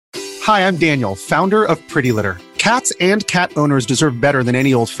Hi, I'm Daniel, founder of Pretty Litter. Cats and cat owners deserve better than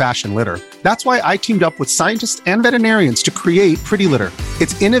any old-fashioned litter. That's why I teamed up with scientists and veterinarians to create Pretty Litter.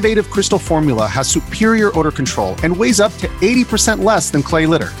 Its innovative crystal formula has superior odor control and weighs up to 80% less than clay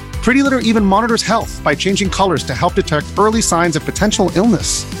litter. Pretty Litter even monitors health by changing colors to help detect early signs of potential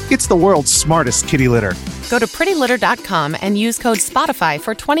illness. It's the world's smartest kitty litter. Go to prettylitter.com and use code SPOTIFY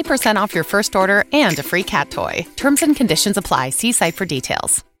for 20% off your first order and a free cat toy. Terms and conditions apply. See site for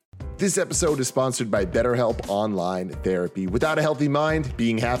details. This episode is sponsored by BetterHelp Online Therapy. Without a healthy mind,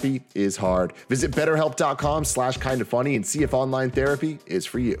 being happy is hard. Visit betterhelp.com/kindafunny and see if online therapy is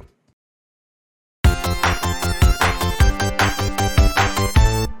for you.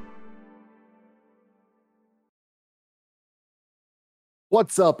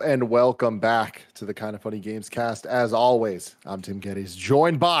 What's up and welcome back to the Kinda Funny Games cast. As always, I'm Tim Geddes,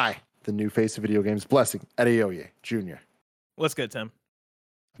 joined by the new face of video games, Blessing Adeoye Jr. What's good, Tim?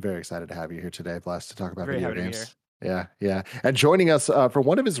 Very excited to have you here today, Bless, to talk about Very video happy to games. Yeah. And joining us for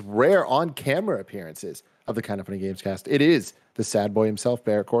one of his rare on-camera appearances of the Kinda Funny Games cast, it is the sad boy himself,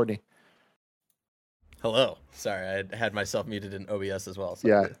 Barrett Courtney. Hello. Sorry, I had myself muted in OBS as well. So.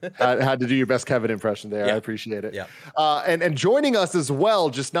 Yeah, had to do your best Kevin impression there. Yeah. I appreciate it. Yeah. And joining us as well,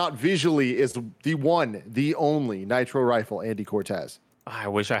 just not visually, is the one, the only Nitro Rifle, Andy Cortez. I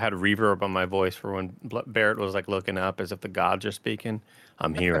wish I had reverb on my voice for when Barrett was like looking up as if the gods are speaking.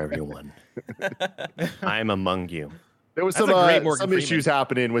 I'm here, everyone. I'm among you. There was That's some issues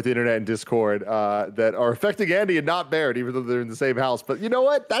happening with internet and Discord that are affecting Andy and not Barrett, even though they're in the same house. But you know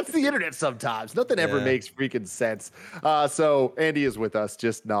what? That's the internet sometimes. Nothing ever makes freaking sense. So Andy is with us,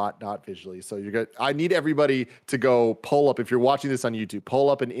 just not visually. So you're good. I need everybody to go pull up, if you're watching this on YouTube, pull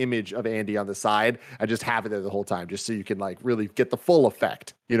up an image of Andy on the side and just have it there the whole time, just so you can like really get the full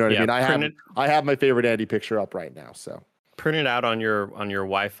effect. You know what I mean? I have my favorite Andy picture up right now. So print it out on your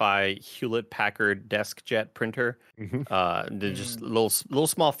Wi-Fi Hewlett Packard DeskJet printer. Just little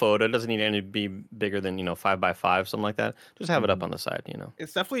small photo. It doesn't need any to be bigger than 5x5, something like that. Just have it up on the side.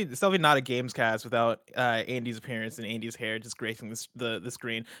 It's definitely not a games cast without Andy's appearance and Andy's hair just gracing the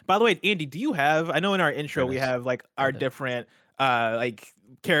screen. By the way, Andy, do you have? I know in our intro we have like our different like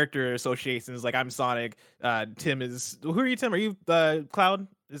character associations. Like I'm Sonic. Tim is. Who are you? Tim? Are you Cloud?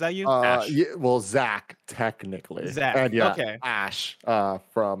 Is that you? Yeah, well, Zach, technically. Zach. And yeah, okay. Ash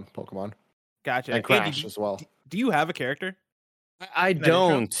from Pokemon. Gotcha. And Crash Andy, as well. Do you have a character? I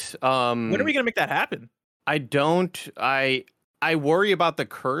don't. When are we gonna make that happen? I don't. I worry about the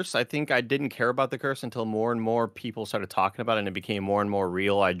curse. I think I didn't care about the curse until more and more people started talking about it, and it became more and more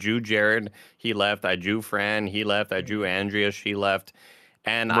real. I drew Jared, he left. I drew Fran, he left. I drew Andrea, she left.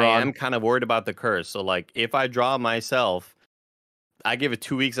 And I am kind of worried about the curse. So like if I draw myself, I give it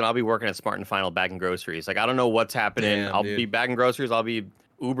 2 weeks and I'll be working at Smart and Final bagging groceries. Like I don't know what's happening. I'll be bagging groceries. I'll be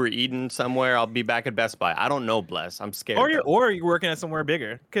Uber eating somewhere. I'll be back at Best Buy. I don't know, Bless. I'm scared. Or you're working at somewhere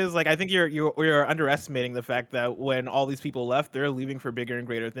bigger. Because like I think you're underestimating the fact that when all these people left, they're leaving for bigger and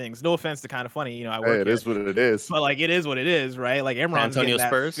greater things. No offense to Kinda Funny, I work. It is what it is. But like it is what it is, right? Like Emron's getting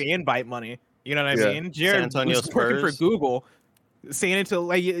that fan bite money. You know what I mean? Jared was working for Google, saying it to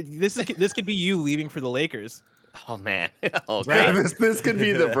like this could be you leaving for the Lakers. Oh man! Right? This could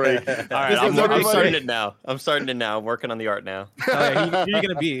be the break. All right, I'm starting it now. I'm working on the art now. Who are you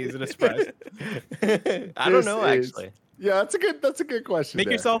gonna be? Is it a surprise? I don't know actually. Yeah, that's a good question. Make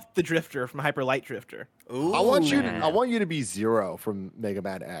yourself the Drifter from Hyper Light Drifter. Ooh, I want you to be Zero from Mega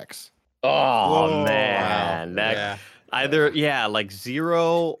Man X. Oh man, wow. Either like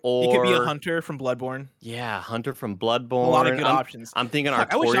Zero or he could be a Hunter from Bloodborne. Yeah, Hunter from Bloodborne. A lot of good options. I'm thinking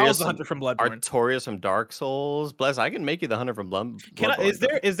Artorias. I wish I was the Hunter from Bloodborne. Artorias from Dark Souls. Bless, I can make you the Hunter from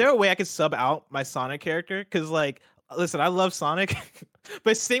Bloodborne. Is there a way I could sub out my Sonic character? Because like, listen, I love Sonic,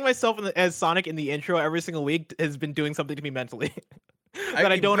 but seeing myself as Sonic in the intro every single week has been doing something to me mentally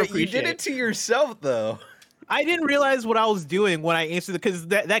that I don't appreciate. You did it to yourself though. I didn't realize what I was doing when I answered because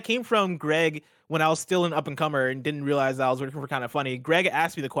that came from Greg when I was still an up and comer and didn't realize I was working for Kinda Funny. Greg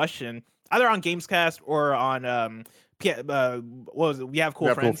asked me the question either on Gamescast or on what was it? We Have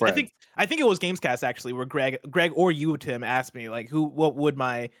Cool Friends. I think it was Gamescast actually, where Greg or you, Tim, asked me like what would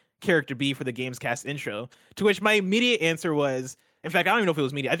my character be for the Gamescast intro? To which my immediate answer was, in fact, I don't even know if it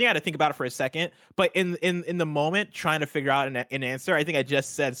was immediate. I think I had to think about it for a second, but in the moment trying to figure out an answer, I think I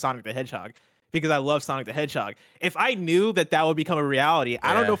just said Sonic the Hedgehog. Because I love Sonic the Hedgehog. If I knew that would become a reality,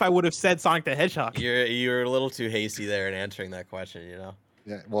 I don't know if I would have said Sonic the Hedgehog. You're a little too hasty there in answering that question,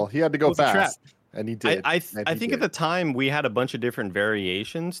 Yeah, well, he had to go fast, and he did. I think at the time we had a bunch of different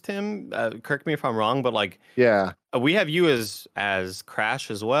variations, Tim. Correct me if I'm wrong, but like, yeah, we have you as Crash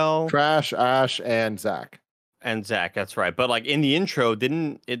as well. Crash, Ash, and Zach. And Zach, that's right. But like in the intro,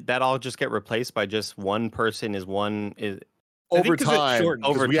 didn't that all just get replaced by just one person Over time,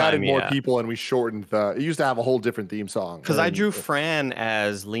 over we added time, more yeah. people and we shortened it used to have a whole different theme song. Because I drew Fran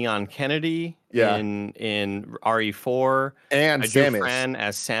as Leon Kennedy Yeah. in RE4. and I drew Samus. Fran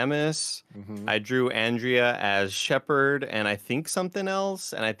as Samus. Mhm. I drew Andrea as Shepard, and I think something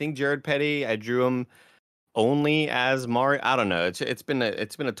else. And I think Jared Petty, I drew him only as Mario. I don't know. It's been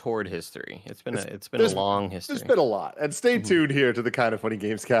a torrid history. It's been a long history. There's been a lot. And stay Mhm. tuned here to the Kind of Funny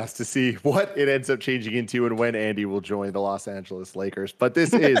Games cast to see what it ends up changing into and when Andy will join the Los Angeles Lakers. But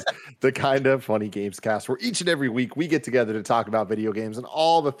this is the Kind of Funny Games cast, where each and every week we get together to talk about video games and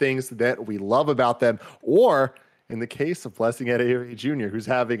all the things that we love about them, or in the case of Blessing Adeoye Jr., who's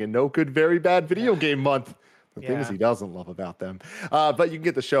having a no good, very bad video game month. The things he doesn't love about them. But you can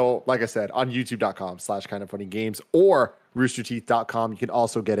get the show, like I said, on youtube.com/kindoffunnygames or roosterteeth.com. You can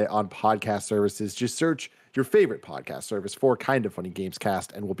also get it on podcast services. Just search your favorite podcast service for Kind of Funny Games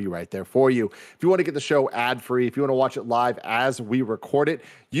cast, and we'll be right there for you. If you want to get the show ad-free, if you want to watch it live as we record it,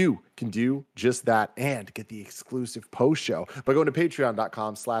 you can do just that and get the exclusive post show by going to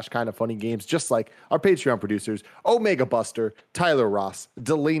patreon.com/kindoffunnygames, just like our Patreon producers, Omega Buster, Tyler Ross,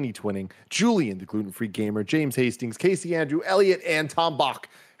 Delaney Twinning, Julian, the gluten-free gamer, James Hastings, Casey Andrew, Elliot, and Tom Bach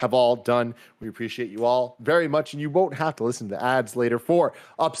have all done. We appreciate you all very much, and you won't have to listen to ads later for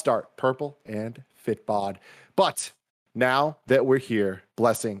Upstart, Purple, and Fitbod. But now that we're here,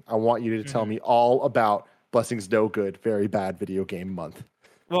 Blessing, I want you to tell me all about Blessing's no good, very bad video game month.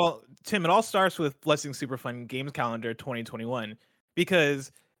 Well, Tim, it all starts with Blessing Super Fun Games Calendar 2021,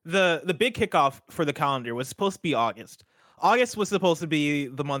 because the big kickoff for the calendar was supposed to be August. August was supposed to be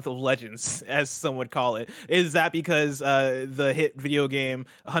the month of legends, as some would call it. Is that because the hit video game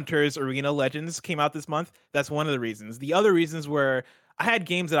Hunter's Arena Legends came out this month? That's one of the reasons. The other reasons were I had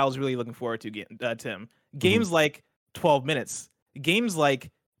games that I was really looking forward to, Tim. Games like 12 Minutes. Games like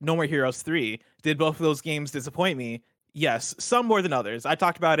No More Heroes 3. Did both of those games disappoint me? Yes, some more than others. I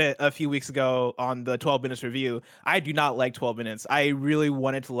talked about it a few weeks ago on the 12 Minutes review. I do not like 12 Minutes. I really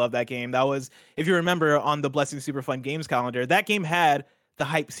wanted to love that game. That was, if you remember, on the Blessing Super Fun Games calendar, that game had the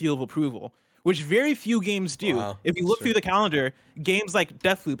hype seal of approval, which very few games do. Wow, if you look through the calendar, games like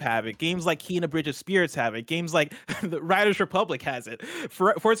Deathloop have it. Games like Key and a Bridge of Spirits have it. Games like the Riders Republic has it.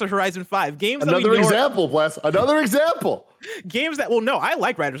 Forza Horizon 5. Games Another example, Bless. Another example. Games that, well, no, I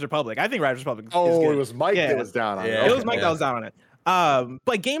like Riders Republic. I think Riders Republic is Oh, good. it was Mike that was down on it. It was Mike that was down on it.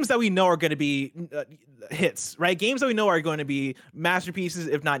 But games that we know are going to be hits, right? Games that we know are going to be masterpieces,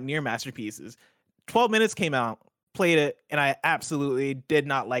 if not near masterpieces. 12 Minutes came out, played it, and I absolutely did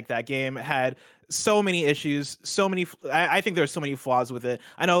not like that game. It had so many issues, I think there's so many flaws with it.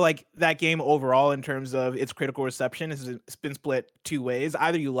 I know, like, that game overall, in terms of its critical reception, has been split two ways.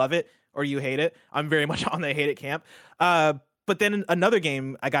 Either you love it or you hate it. I'm very much on the hate it camp. But then another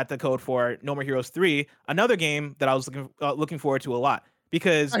game I got the code for, No More Heroes 3, another game that I was looking forward to a lot.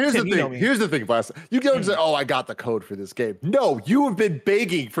 Because here's Tim, the thing. Here's the thing, Bless. You go and say, "Oh, I got the code for this game." No, you have been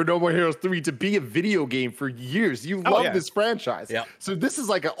begging for No More Heroes 3 to be a video game for years. You love this franchise. Yep. So this is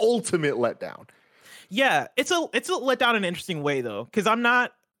like an ultimate letdown. Yeah, it's a letdown in an interesting way, though, because I'm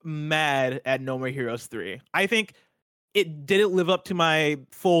not mad at No More Heroes 3. I think it didn't live up to my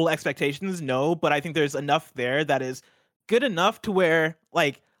full expectations, no, but I think there's enough there that is good enough to where,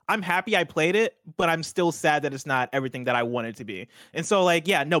 like, I'm happy I played it, but I'm still sad that it's not everything that I want it to be. And so, like,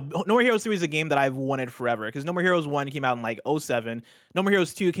 yeah, No More Heroes 3 is a game that I've wanted forever, because No More Heroes 1 came out in like 2007. No More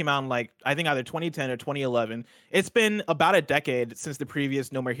Heroes 2 came out in like, I think, either 2010 or 2011. It's been about a decade since the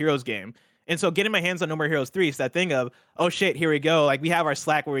previous No More Heroes game. And so getting my hands on No More Heroes 3 is that thing of, oh shit, here we go. Like, we have our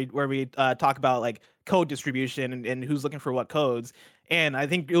Slack where we talk about like code distribution and who's looking for what codes. And I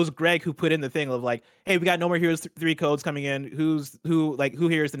think it was Greg who put in the thing of like, hey, we got No More Heroes 3 codes coming in. Who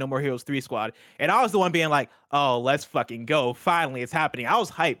here is the No More Heroes 3 squad? And I was the one being like, oh, let's fucking go. Finally, it's happening. I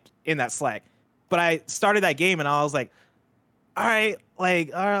was hyped in that Slack. But I started that game and I was like, all right,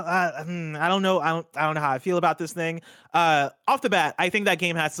 like, I don't know. I don't know how I feel about this thing. Off the bat, I think that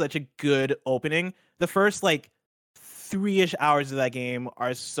game has such a good opening. The first like 3-ish hours of that game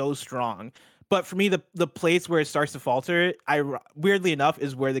are so strong. But for me, the place where it starts to falter, weirdly enough,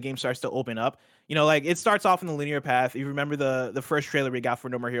 is where the game starts to open up. You know, like, it starts off in the linear path. You remember the first trailer we got for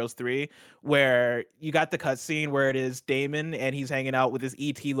No More Heroes 3, where you got the cutscene where it is Damon and he's hanging out with this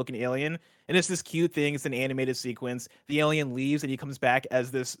ET looking alien. And it's this cute thing. It's an animated sequence. The alien leaves and he comes back as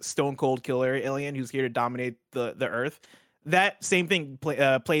this stone cold killer alien who's here to dominate the Earth. That same thing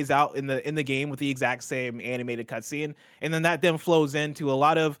plays out in the game with the exact same animated cutscene. And then that then flows into a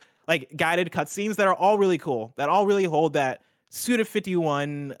lot of like guided cutscenes that are all really cool, that all really hold that Suda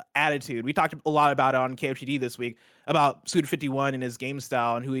 51 attitude. We talked a lot about it on KFGD this week about Suda 51 and his game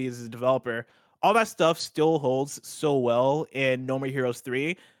style and who he is as a developer. All that stuff still holds so well in No More Heroes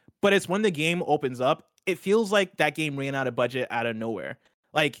 3, but it's when the game opens up, it feels like that game ran out of budget out of nowhere.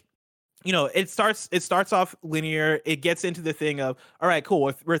 Like, it starts off linear. It gets into the thing of, all right,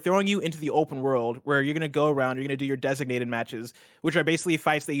 cool. We're throwing you into the open world where you're going to go around, you're going to do your designated matches, which are basically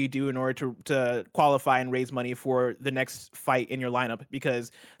fights that you do in order to qualify and raise money for the next fight in your lineup.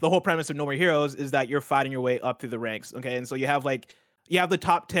 Because the whole premise of No More Heroes is that you're fighting your way up through the ranks. Okay. And so you have the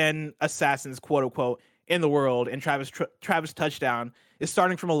top 10 assassins, quote unquote, in the world. And Travis Touchdown is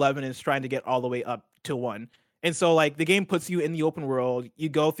starting from 11 and is trying to get all the way up to 1. And so, the game puts you in the open world. You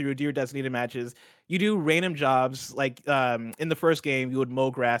go through, do your designated matches. You do random jobs. In the first game, you would mow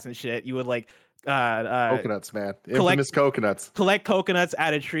grass and shit. You would coconuts, man. Infamous coconuts. Collect coconuts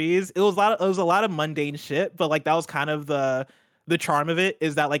out of trees. It was a lot of mundane shit, but that was kind of the charm of it.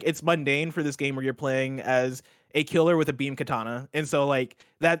 Is that it's mundane for this game where you're playing as a killer with a beam katana, and so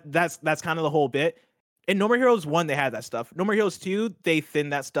that's kind of the whole bit. In No More Heroes 1, they had that stuff. No More Heroes 2, they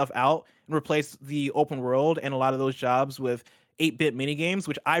thinned that stuff out and replaced the open world and a lot of those jobs with 8-bit minigames,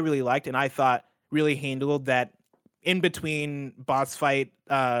 which I really liked and I thought really handled that in-between boss fight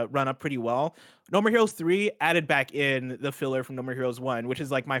run up pretty well. No More Heroes 3 added back in the filler from No More Heroes 1, which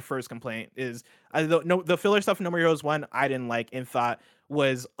is my first complaint, is the filler stuff in No More Heroes 1 I didn't like and thought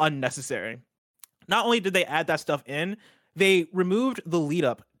was unnecessary. Not only did they add that stuff in, they removed the lead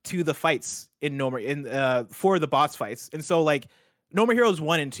up to the fights in for the boss fights. And so No More Heroes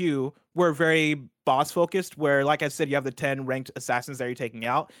 1 and 2 were very boss focused, where I said, you have the 10 ranked assassins that you're taking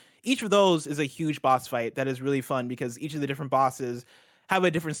out. Each of those is a huge boss fight that is really fun because each of the different bosses have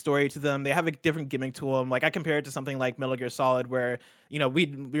a different story to them. They have a different gimmick to them. I compare it to something like Metal Gear Solid, where we're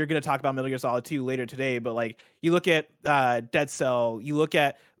going to talk about Metal Gear Solid 2 later today, but you look at Dead Cell, you look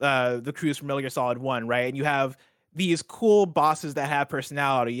at the crews from Metal Gear Solid 1, right? And you have these cool bosses that have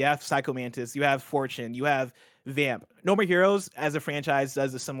personality. You have Psycho Mantis, you have Fortune, you have Vamp. No More Heroes as a franchise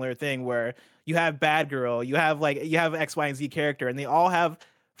does a similar thing where you have Bad Girl, you have X, Y, and Z character, and they all have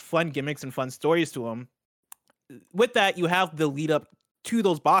fun gimmicks and fun stories to them. With that, you have the lead up to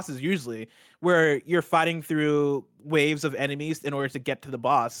those bosses usually, where you're fighting through waves of enemies in order to get to the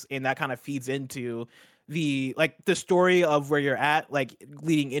boss, and that kind of feeds into the story of where you're at,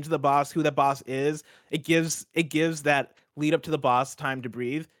 leading into the boss, who that boss is. It gives that lead up to the boss time to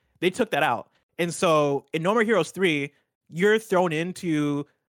breathe. They took that out. And so in No More Heroes 3, you're thrown into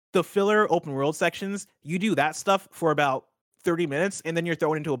the filler open world sections. You do that stuff for about 30 minutes, and then you're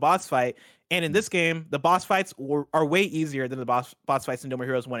thrown into a boss fight. And in this game, the boss fights are way easier than the boss fights in No More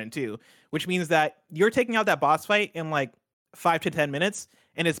Heroes 1 and 2, which means that you're taking out that boss fight in 5 to 10 minutes,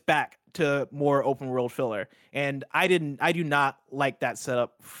 and it's back to more open world filler. And I do not like that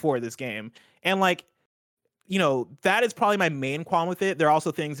setup for this game. And that is probably my main qualm with it. There are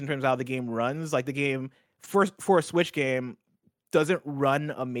also things in terms of how the game runs. The game for a Switch game doesn't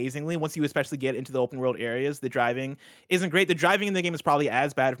run amazingly once you especially get into the open world areas. The driving isn't great. The driving in the game is probably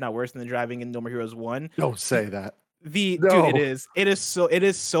as bad, if not worse, than the driving in No More Heroes 1. Don't say that. Dude, it is. It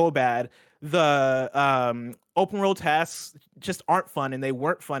is so bad. The open world tasks just aren't fun, and they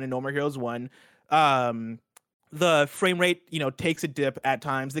weren't fun in No More Heroes 1. The frame rate, takes a dip at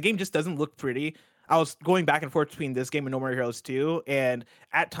times. The game just doesn't look pretty. I was going back and forth between this game and No More Heroes 2, and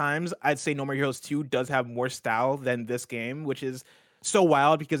at times I'd say No More Heroes 2 does have more style than this game, which is so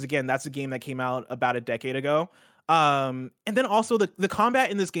wild because, again, that's a game that came out about a decade ago. And then also the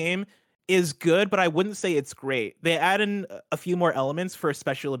combat in this game is good, but I wouldn't say it's great. They add in a few more elements for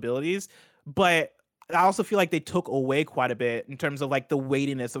special abilities, but I also feel like they took away quite a bit in terms of the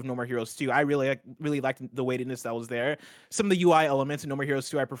weightiness of No More Heroes 2. I really liked the weightiness that was there. Some of the UI elements in No More Heroes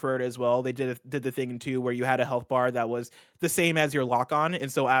 2 I preferred as well. They did the thing in 2 where you had a health bar that was the same as your lock-on, and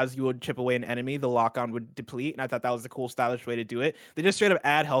so as you would chip away an enemy, the lock-on would deplete, and I thought that was a cool, stylish way to do it. They just straight up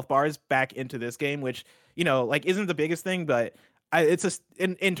add health bars back into this game, which, isn't the biggest thing, but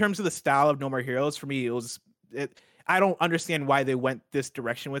in terms of the style of No More Heroes, for me, I don't understand why they went this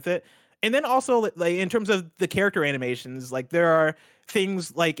direction with it. And then also, in terms of the character animations, there are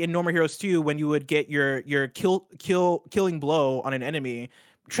things in No More Heroes 2 when you would get your killing blow on an enemy,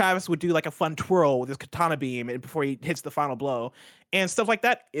 Travis would do a fun twirl with his katana beam before he hits the final blow, and stuff like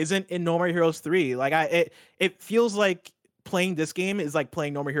that isn't in No More Heroes 3. It feels like playing this game is like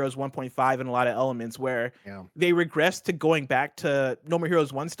playing No More Heroes 1.5 in a lot of elements where they regress to going back to No More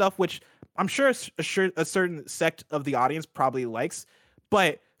Heroes 1 stuff, which I'm sure a certain sect of the audience probably likes,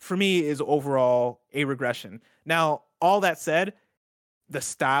 but for me is overall a regression. Now, all that said, The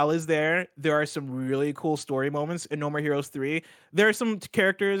style is there. There are some really cool story moments in No More Heroes 3. There are some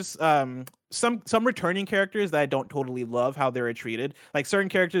characters, some returning characters that I don't totally love how they're treated. Like certain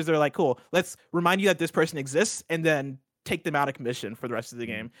characters, they're like, cool, let's remind you that this person exists, and then take them out of commission for the rest of the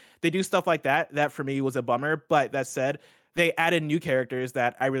game. They do stuff like that. That for me was a bummer. But that said, they added new characters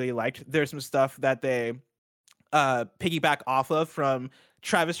that I really liked. There's some stuff that they piggyback off of from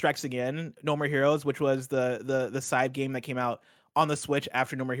Travis Strikes Again, No More Heroes, which was the side game that came out on the Switch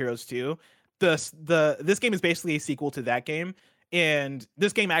after No More Heroes 2. This game is basically a sequel to that game, and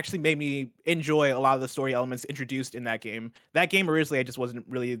this game actually made me enjoy a lot of the story elements introduced in that game. That game originally I just wasn't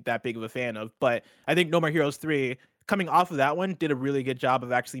really that big of a fan of, but I think No More Heroes 3, coming off of that one, did a really good job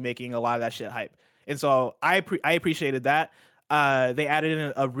of actually making a lot of that shit hype. And so I appreciated that. They added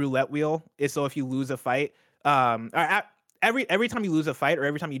in a roulette wheel, so if you lose a fight, every time you lose a fight or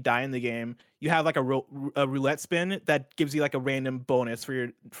every time you die in the game, you have like a roulette spin that gives you like a random bonus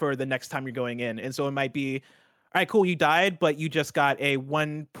for the next time you're going in. And so it might be, all right, cool, you died, but you just got a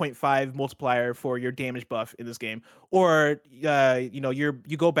 1.5 multiplier for your damage buff in this game. Or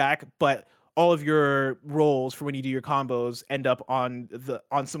you go back, but all of your rolls for when you do your combos end up on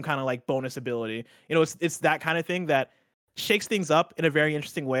some kind of like bonus ability. It's that kind of thing that shakes things up in a very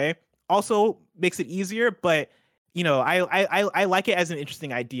interesting way. Also makes it easier, but I like it as an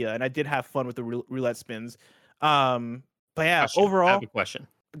interesting idea, and I did have fun with the roulette spins. But yeah, overall, I have a question.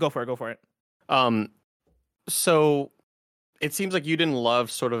 Go for it. So it seems like you didn't love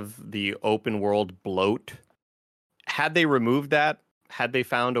sort of the open world bloat. Had they removed that, had they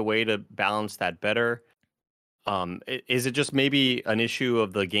found a way to balance that better? Is it just maybe an issue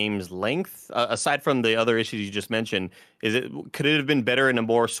of the game's length? Aside from the other issues you just mentioned, could it have been better in a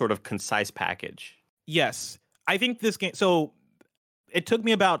more sort of concise package? Yes. I think this game, so it took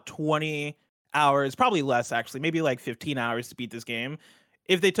me about 20 hours, probably less actually, maybe like 15 hours to beat this game.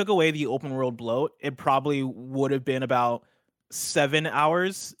 If they took away the open world bloat, it probably would have been about 7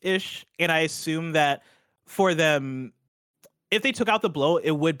 hours ish. And I assume that for them, if they took out the bloat,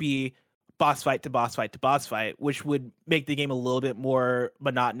 it would be boss fight to boss fight to boss fight, which would make the game a little bit more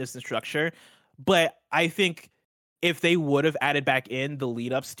monotonous in structure. But I think if they would have added back in the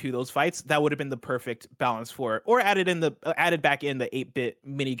lead ups to those fights, that would have been the perfect balance for it. Or added back in the 8-bit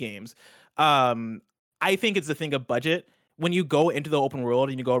mini games. I think it's a thing of budget. When you go into the open world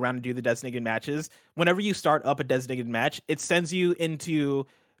and you go around and do the designated matches, whenever you start up a designated match, it sends you into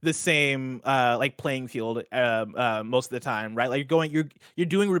the same like playing field most of the time, right? Like you're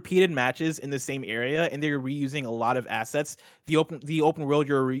doing repeated matches in the same area, and they're reusing a lot of assets. The open world,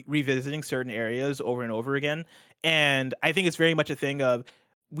 you're revisiting certain areas over and over again. And I think it's very much a thing of,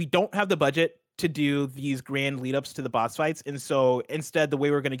 we don't have the budget to do these grand lead ups to the boss fights. And so instead, the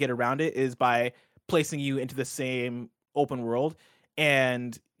way we're going to get around it is by placing you into the same open world.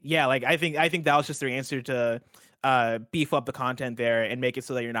 And yeah, like I think that was just their answer to beef up the content there and make it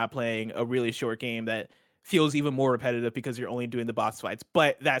so that you're not playing a really short game that feels even more repetitive because you're only doing the boss fights.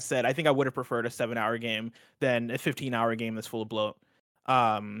 But that said, I think I would have preferred a 7-hour game than a 15-hour game that's full of bloat.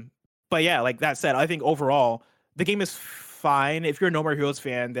 But yeah, like that said, I think overall the game is fine. If you're a No More Heroes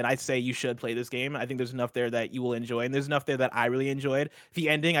fan, then I'd say you should play this game. I think there's enough there that you will enjoy, and there's enough there that I really enjoyed. The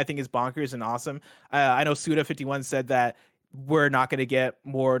ending, I think, is bonkers and awesome. I know Suda51 said that we're not going to get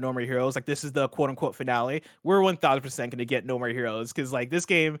more No More Heroes. Like, this is the quote-unquote finale. We're 1,000% going to get No More Heroes, because like this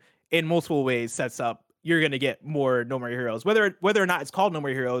game, in multiple ways, sets up you're going to get more No More Heroes. Whether or not it's called No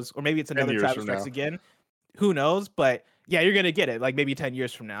More Heroes, or maybe it's another Travis Strikes Again, who knows? But yeah, you're going to get it, like maybe 10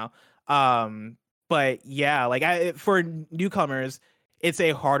 years from now. But yeah, like for newcomers, it's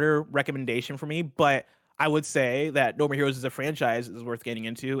a harder recommendation for me, but I would say that No More Heroes as a franchise is worth getting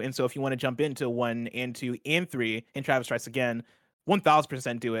into. And so if you want to jump into 1 and 2 and 3 and Travis Strikes Again,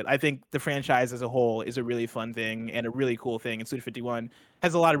 1,000% do it. I think the franchise as a whole is a really fun thing and a really cool thing. And Suda51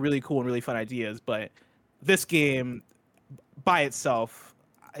 has a lot of really cool and really fun ideas, but this game by itself,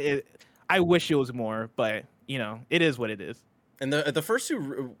 I wish it was more, but you know, it is what it is. And the first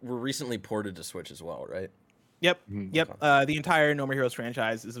two were recently ported to Switch as well, right? Yep. Yep. The entire No More Heroes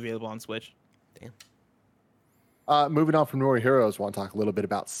franchise is available on Switch. Damn. Moving on from No More Heroes, I want to talk a little bit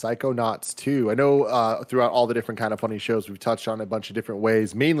about Psychonauts 2. I know throughout all the different kind of funny shows, we've touched on a bunch of different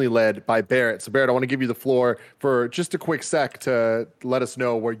ways, mainly led by Barrett. So Barrett, I want to give you the floor for just a quick sec to let us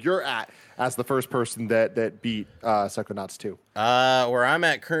know where you're at as the first person that beat Psychonauts 2. Where I'm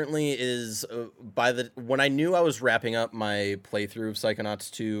at currently is when I knew I was wrapping up my playthrough of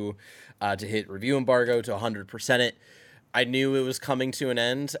Psychonauts 2 to hit review embargo to 100% it. I knew it was coming to an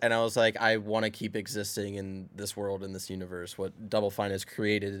end, and I was like, I want to keep existing in this world, in this universe. What Double Fine has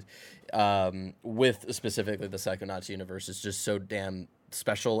created with specifically the Psychonauts universe is just so damn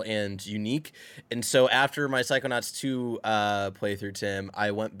special and unique. And so after my Psychonauts 2 playthrough, Tim,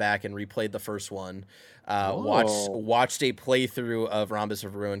 I went back and replayed the first one. Watched a playthrough of Rhombus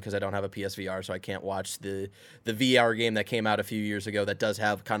of Ruin because I don't have a PSVR, so I can't watch the VR game that came out a few years ago that does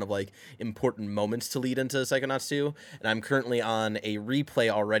have kind of like important moments to lead into Psychonauts 2. And I'm currently on a replay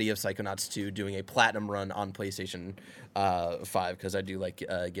already of Psychonauts 2, doing a platinum run on PlayStation 5 because I do like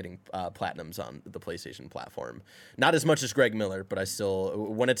getting platinums on the PlayStation platform. Not as much as Greg Miller, but I still,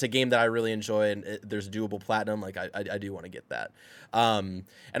 when it's a game that I really enjoy and there's a doable platinum, like I do want to get that. And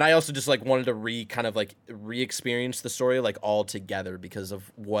I also just like wanted to re-experience the story like all together because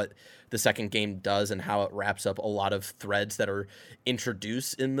of what the second game does and how it wraps up a lot of threads that are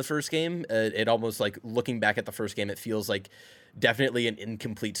introduced in the first game. It almost like looking back at the first game, it feels like definitely an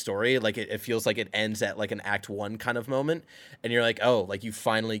incomplete story. Like it feels like it ends at like an act 1 kind of moment. And you're like, oh, like you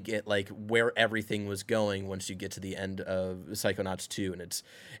finally get like where everything was going once you get to the end of Psychonauts 2. And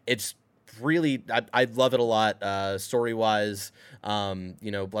it's really, I love it a lot. Story wise,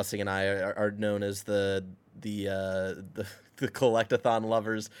 Blessing and I are known as the collectathon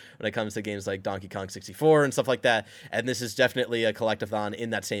lovers when it comes to games like Donkey Kong 64 and stuff like that. And this is definitely a collectathon in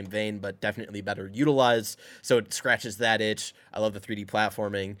that same vein, but definitely better utilized. So it scratches that itch. I love the 3D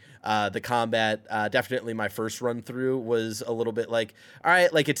platforming. The combat, definitely my first run through was a little bit like, all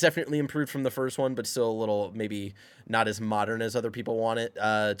right, like it's definitely improved from the first one, but still a little maybe not as modern as other people want it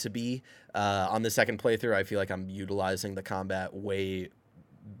to be. On the second playthrough, I feel like I'm utilizing the combat way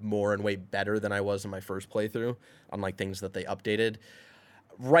more and way better than I was in my first playthrough on like things that they updated.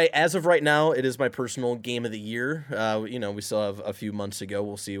 Right as of right now, it is my personal game of the year. We still have a few months to go.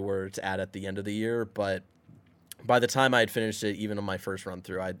 We'll see where it's at the end of the year, but by the time I had finished it, even on my first run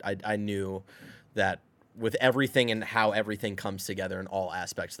through, I knew that with everything and how everything comes together in all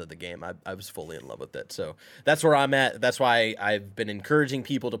aspects of the game, I was fully in love with it. So that's where I'm at. That's why I've been encouraging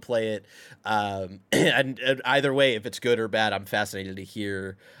people to play it. And either way, if it's good or bad, I'm fascinated to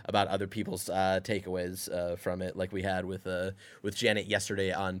hear about other people's takeaways from it, like we had with Janet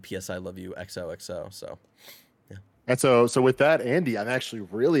yesterday on PS I Love You XOXO. So yeah. And so with that, Andy, I'm actually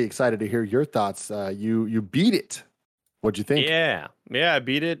really excited to hear your thoughts. You beat it. What'd you think? Yeah, I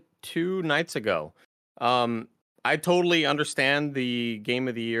beat it 2 nights ago. I totally understand the Game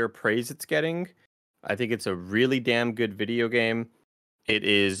of the Year praise it's getting. I think it's a really damn good video game. It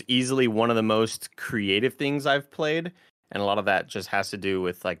is easily one of the most creative things I've played, and a lot of that just has to do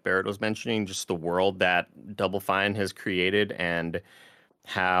with, like Barrett was mentioning, just the world that Double Fine has created and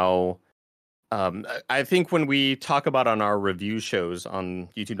how... I think when we talk about on our review shows on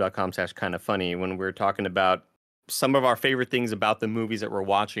youtube.com/kindoffunny, when we're talking about some of our favorite things about the movies that we're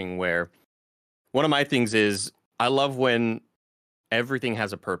watching, where one of my things is I love when everything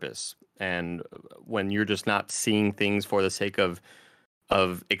has a purpose and when you're just not seeing things for the sake of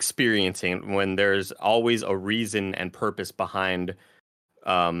experiencing, when there's always a reason and purpose behind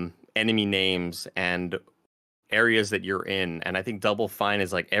enemy names and areas that you're in. And I think Double Fine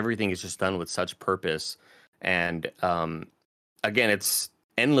is like everything is just done with such purpose. And again, it's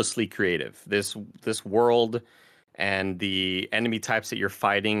endlessly creative. This world and the enemy types that you're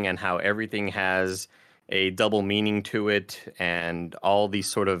fighting and how everything has a double meaning to it and all these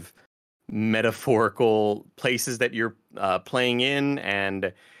sort of metaphorical places that you're playing in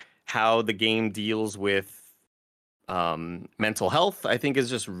and how the game deals with mental health, I think is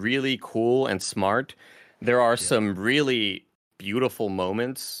just really cool and smart. There are some really beautiful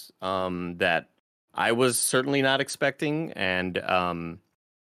moments that I was certainly not expecting. And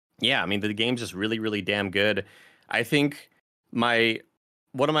the game's just really, really damn good. I think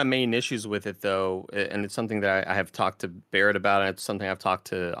one of my main issues with it, though, and it's something that I have talked to Barrett about, and it's something I've talked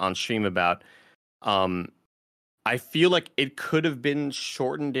to on stream about, I feel like it could have been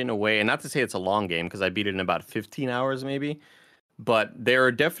shortened in a way, and not to say it's a long game, because I beat it in about 15 hours maybe, but there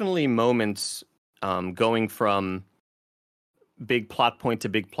are definitely moments going from big plot point to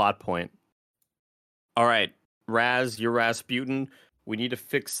big plot point. All right, Raz, you're Rasputin. We need to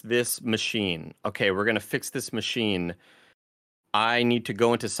fix this machine. Okay, we're going to fix this machine. I need to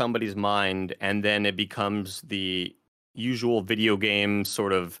go into somebody's mind, and then it becomes the usual video game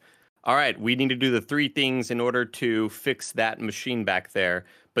sort of, all right, we need to do the 3 things in order to fix that machine back there.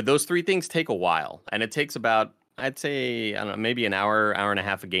 But those 3 things take a while, and it takes about, I'd say, I don't know, maybe an hour and a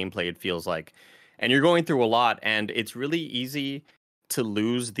half of gameplay, it feels like. And you're going through a lot, and it's really easy to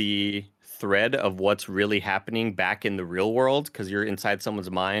lose the thread of what's really happening back in the real world because you're inside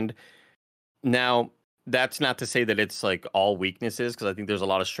someone's mind. Now, that's not to say that it's like all weaknesses, because I think there's a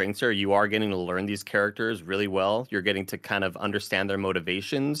lot of strengths there. You are getting to learn these characters really well. You're getting to kind of understand their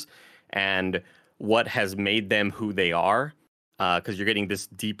motivations and what has made them who they are. because you're getting this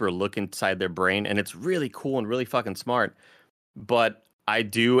deeper look inside their brain, and it's really cool and really fucking smart. But I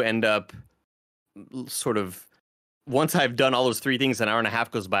do end up sort of, once I've done all those 3 things, an hour and a half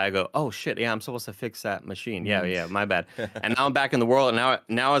goes by, I go, oh shit, yeah, I'm supposed to fix that machine. Yeah, my bad. And now I'm back in the world, and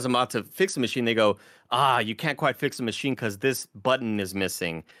now as I'm about to fix the machine, they go, you can't quite fix the machine because this button is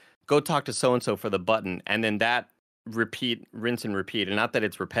missing. Go talk to so-and-so for the button. And then that rinse and repeat. And not that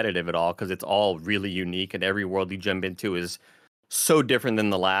it's repetitive at all, because it's all really unique, and every world you jump into is so different than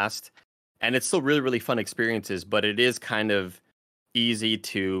the last. And it's still really, really fun experiences, but it is kind of easy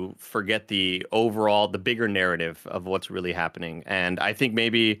to forget the bigger narrative of what's really happening. And I think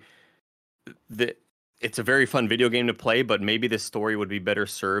maybe it's a very fun video game to play, but maybe the story would be better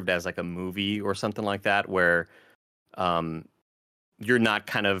served as like a movie or something like that, where you're not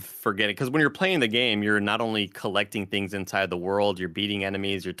kind of forgetting, because when you're playing the game, you're not only collecting things inside the world, you're beating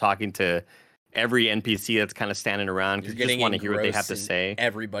enemies, you're talking to every NPC that's kind of standing around, because you just want to hear what they have to say.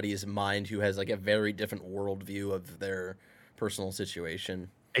 Everybody's mind who has like a very different worldview of their personal situation.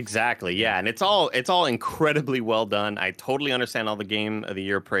 Exactly, yeah, and it's all incredibly well done. I totally understand all the Game of the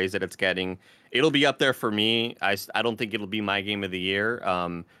Year praise that it's getting. It'll be up there for me. I don't think it'll be my Game of the Year,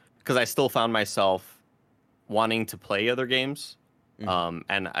 because I still found myself wanting to play other games,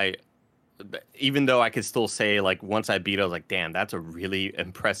 and even though I could still say, like, once I beat it, I was like, damn, that's a really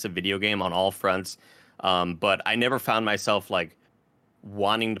impressive video game on all fronts. But I never found myself, like,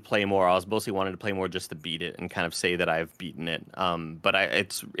 wanting to play more. I was mostly wanting to play more just to beat it and kind of say that I've beaten it. But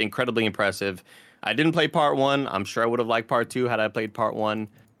it's incredibly impressive. I didn't play part 1. I'm sure I would have liked part 2 had I played part 1.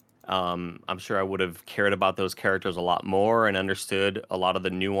 I'm sure I would have cared about those characters a lot more and understood a lot of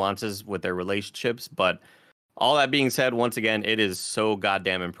the nuances with their relationships. But all that being said, once again, it is so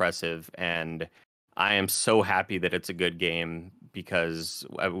goddamn impressive, and I am so happy that it's a good game, because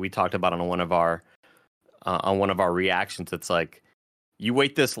we talked about on one of our reactions. It's like, you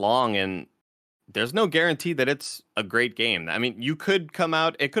wait this long, and there's no guarantee that it's a great game. I mean, it could have come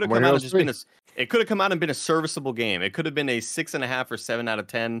out and been a serviceable game. It could have been a 6.5 or 7 out of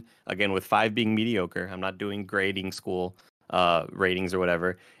 10. Again, with 5 being mediocre. I'm not doing grading school ratings or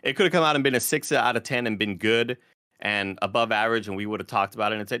whatever. It could have come out and been a 6 out of 10 and been good and above average, and we would have talked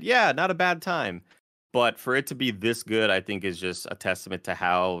about it and said, yeah, not a bad time. But for it to be this good, I think is just a testament to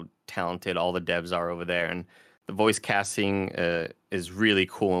how talented all the devs are over there. And the voice casting is really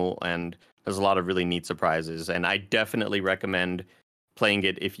cool, and there's a lot of really neat surprises. And I definitely recommend playing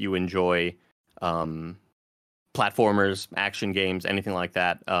it if you enjoy platformers, action games, anything like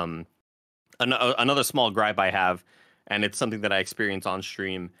that. Another small gripe I have, and it's something that I experience on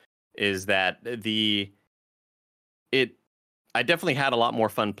stream, is that I definitely had a lot more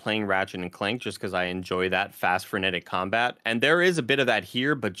fun playing Ratchet and Clank, just because I enjoy that fast, frenetic combat. And there is a bit of that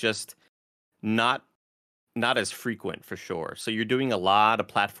here, but just not as frequent, for sure. So you're doing a lot of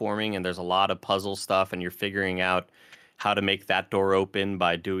platforming, and there's a lot of puzzle stuff, and you're figuring out how to make that door open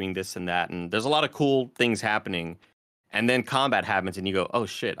by doing this and that. And there's a lot of cool things happening. And then combat happens, and you go, oh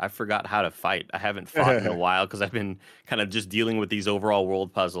shit, I forgot how to fight. I haven't fought in a while, because I've been kind of just dealing with these overall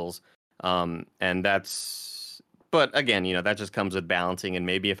world puzzles. But again, that just comes with balancing. And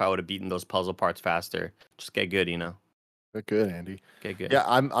maybe if I would have beaten those puzzle parts faster, just get good, Get good, Andy. Get good. Yeah,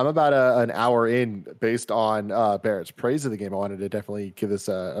 I'm about an hour in. Based on Barrett's praise of the game, I wanted to definitely give this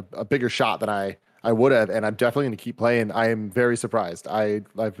a bigger shot than I would have, and I'm definitely going to keep playing. I am very surprised. I've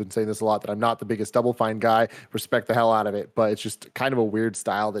been saying this a lot, that I'm not the biggest Double Fine guy. Respect the hell out of it, but it's just kind of a weird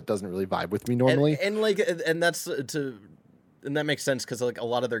style that doesn't really vibe with me normally. And that makes sense, because like a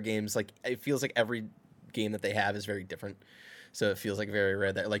lot of their games, like it feels like every game that they have is very different. So it feels like very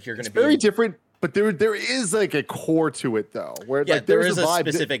rare that like you're going to be very different. But there is like a core to it though, where like there is a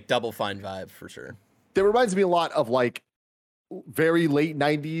specific Double Fine vibe for sure. That reminds me a lot of like very late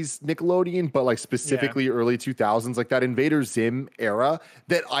 90s Nickelodeon, but like specifically early 2000s, like that Invader Zim era,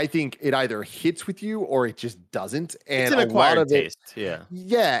 that I think it either hits with you or it just doesn't. And it's an acquired taste.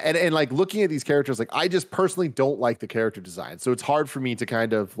 Yeah. And like looking at these characters, like I just personally don't like the character design. So it's hard for me to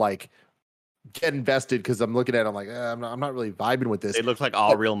kind of like get invested, because I'm looking at it, I'm like, I'm not really vibing with this. They look like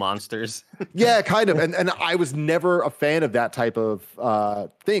all real monsters. Yeah, kind of. And I was never a fan of that type of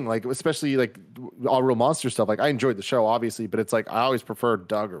thing, like especially like all real monster stuff. Like I enjoyed the show, obviously, but it's like I always preferred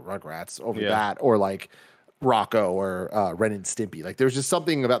Doug or Rugrats over that, or like Rocco or Ren and Stimpy. Like there's just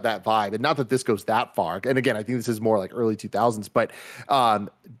something about that vibe, and not that this goes that far. And again, I think this is more like early 2000s, but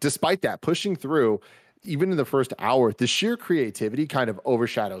despite that, pushing through, even in the first hour, the sheer creativity kind of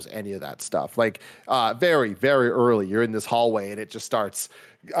overshadows any of that stuff. Like very, very early, you're in this hallway and it just starts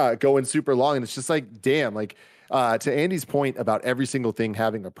going super long. And it's just like, damn, like To Andy's point about every single thing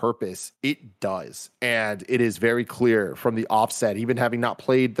having a purpose, it does. And it is very clear from the offset, even having not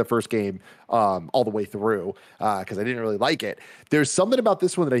played the first game all the way through, because I didn't really like it. There's something about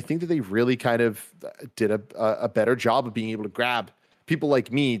this one that I think that they really kind of did a better job of being able to grab people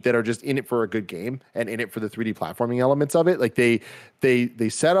like me that are just in it for a good game and in it for the 3D platforming elements of it. Like they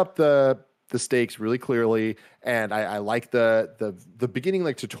set up the stakes really clearly, and I like the beginning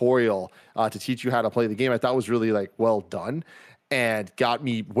like tutorial to teach you how to play the game. I thought was really like well done and got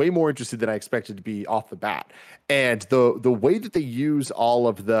me way more interested than I expected to be off the bat. And the way that they use all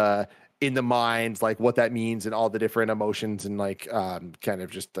of the in the minds, like what that means and all the different emotions and like kind of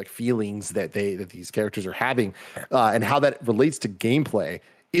just like feelings that these characters are having and how that relates to gameplay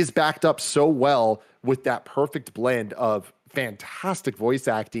is backed up so well with that perfect blend of fantastic voice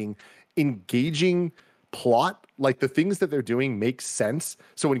acting, engaging plot. Like the things that they're doing make sense.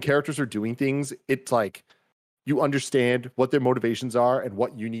 So when characters are doing things, it's like you understand what their motivations are and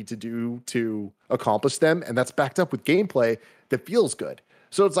what you need to do to accomplish them. And that's backed up with gameplay that feels good.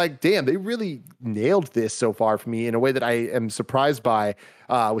 So it's like, damn, they really nailed this so far for me in a way that I am surprised by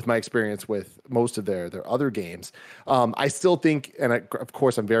with my experience with most of their other games. I still think, and of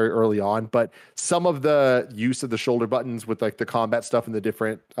course I'm very early on, but some of the use of the shoulder buttons with like the combat stuff and the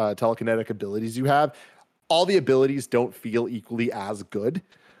different telekinetic abilities you have, all the abilities don't feel equally as good.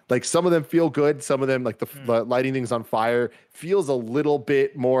 Like some of them feel good. Some of them, like the lighting things on fire, feels a little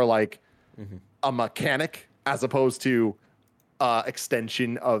bit more like a mechanic as opposed to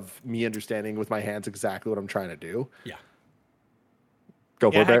extension of me understanding with my hands exactly what I'm trying to do. Yeah.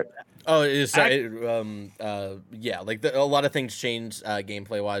 Go for it. Oh, sorry. Yeah, like a lot of things changed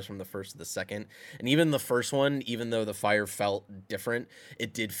gameplay wise from the first to the second, and even the first one, even though the fire felt different,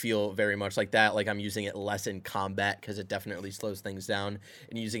 it did feel very much like that. Like I'm using it less in combat because it definitely slows things down,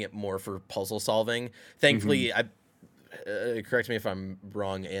 and using it more for puzzle solving. Thankfully, correct me if I'm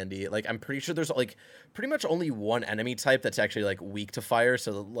wrong, Andy. Like I'm pretty sure there's like pretty much only one enemy type that's actually like weak to fire.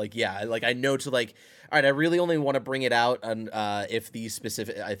 So like yeah, like I know to like, all right, I really only want to bring it out on if these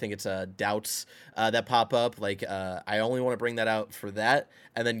specific, I think it's doubts that pop up. Like I only want to bring that out for that,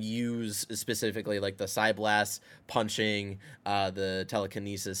 and then use specifically like the Psy Blast, punching, the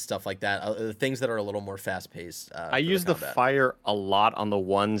telekinesis, stuff like that. Things that are a little more fast paced. I use the fire a lot on the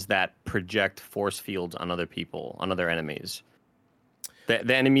ones that project force fields on other people, on other enemies.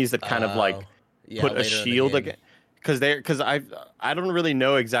 The enemies that kind of like put a shield again, because I don't really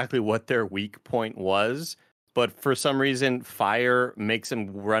know exactly what their weak point was, but for some reason fire makes them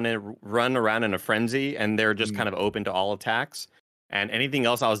run around in a frenzy, and they're just kind of open to all attacks. And anything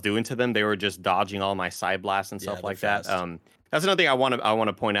else I was doing to them, they were just dodging all my side blasts and stuff like that. That's another thing I want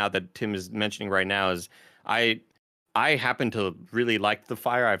to point out that Tim is mentioning right now is I happen to really like the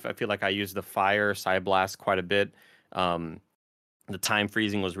fire. I feel like I use the fire side blast quite a bit. The time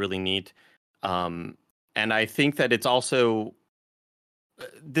freezing was really neat. And I think that it's also,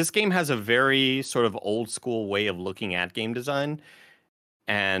 this game has a very sort of old school way of looking at game design.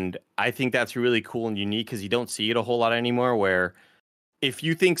 And I think that's really cool and unique because you don't see it a whole lot anymore, where if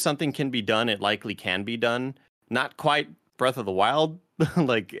you think something can be done, it likely can be done. Not quite Breath of the Wild,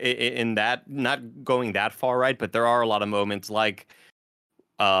 like in that, not going that far, right? But there are a lot of moments like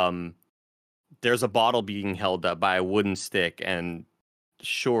there's a bottle being held up by a wooden stick, and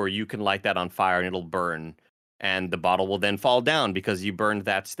sure, you can light that on fire and it'll burn, and the bottle will then fall down because you burned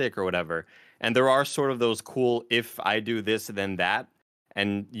that stick or whatever. And there are sort of those cool, if I do this, then that.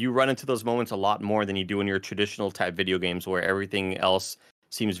 And you run into those moments a lot more than you do in your traditional type video games where everything else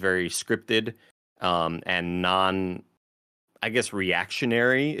seems very scripted and I guess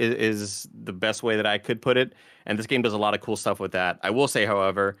reactionary is the best way that I could put it. And this game does a lot of cool stuff with that. I will say,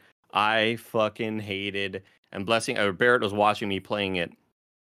 however, I fucking hated, and Barrett was watching me playing it,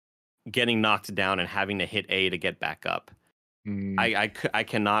 getting knocked down and having to hit A to get back up. I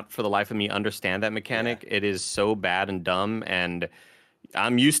cannot for the life of me understand that mechanic. Yeah. It is so bad and dumb, and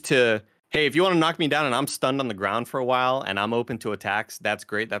I'm used to, hey, if you want to knock me down and I'm stunned on the ground for a while and I'm open to attacks, that's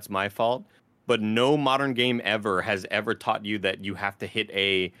great, that's my fault. But no modern game ever has ever taught you that you have to hit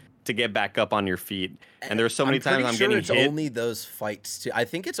A to get back up on your feet. And there's so many times I'm getting hit. It's only those fights too. I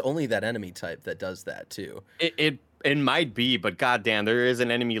think it's only that enemy type that does that too. It might be, but goddamn, there is an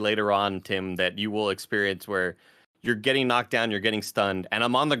enemy later on, Tim, that you will experience where you're getting knocked down, you're getting stunned, and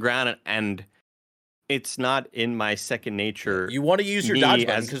I'm on the ground, and it's not in my second nature. You want to use your dodge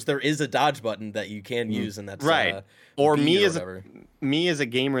button because there is a dodge button that you can use, and that's right. Or me as a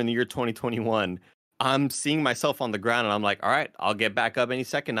gamer in the year 2021, I'm seeing myself on the ground, and I'm like, all right, I'll get back up any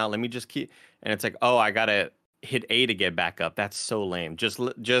second now. Let me just keep. And it's like, oh, I gotta hit A to get back up. That's so lame.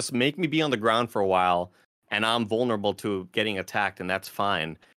 Just make me be on the ground for a while, and I'm vulnerable to getting attacked, and that's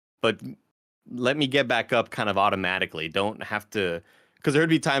fine. But let me get back up kind of automatically. Don't have to, because there'd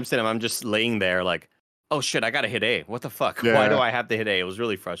be times that I'm just laying there like, oh shit, I gotta hit A. What the fuck? Yeah. Why do I have to hit A? It was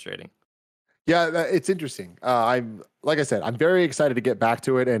really frustrating. Yeah, it's interesting. I'm like I said, I'm very excited to get back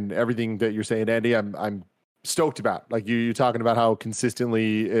to it, and everything that you're saying, Andy, I'm stoked about. Like you're talking about how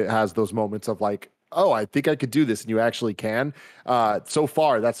consistently it has those moments of like, oh, I think I could do this, and you actually can. So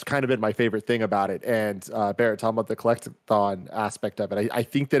far, that's kind of been my favorite thing about it. And Barrett, talking about the collectathon aspect of it, I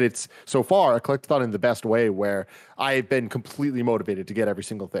think that it's so far a collectathon in the best way, where I've been completely motivated to get every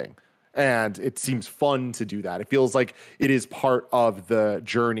single thing. And it seems fun to do that. It feels like it is part of the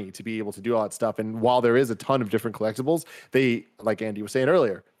journey to be able to do all that stuff. And while there is a ton of different collectibles, they, like Andy was saying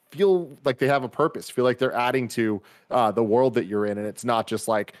earlier, feel like they have a purpose, feel like they're adding to the world that you're in. And it's not just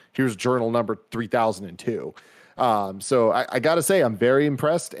like, here's journal number 3002. So I got to say, I'm very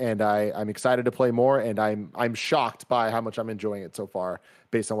impressed, and I'm excited to play more. And I'm shocked by how much I'm enjoying it so far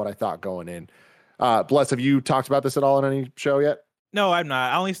based on what I thought going in. Bless, have you talked about this at all on any show yet? No, I'm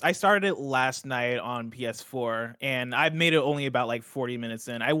not. I started it last night on PS4, and I've made it only about like 40 minutes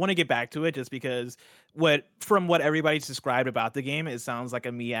in. I want to get back to it just because from what everybody's described about the game, it sounds like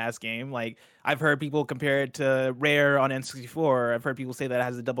a me-ass game. Like I've heard people compare it to Rare on N64. I've heard people say that it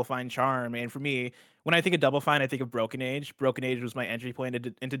has a Double Fine charm, and for me, when I think of Double Fine, I think of Broken Age. Broken Age was my entry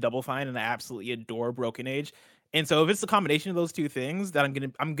point into Double Fine, and I absolutely adore Broken Age. And so if it's the combination of those two things, that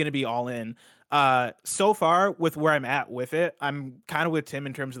I'm gonna be all in. So far with where I'm at with it, I'm kind of with Tim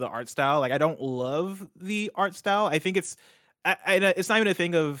in terms of the art style. Like I don't love the art style. I think it's it's not even a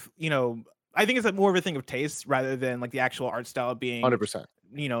thing of, I think it's more of a thing of taste rather than like the actual art style being 100%.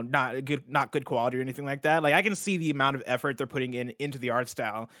 Not good quality or anything like that. Like I can see the amount of effort they're putting into the art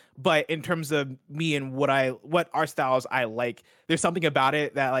style, but in terms of me and what art styles I like, there's something about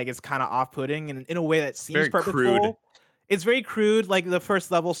it that like is kind of off-putting, and in a way that seems Very purposeful. crude. It's very crude. Like the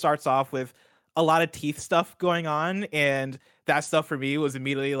first level starts off with a lot of teeth stuff going on, and that stuff for me was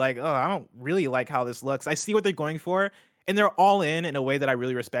immediately like, oh, I don't really like how this looks. I see what they're going for, and they're all in a way that I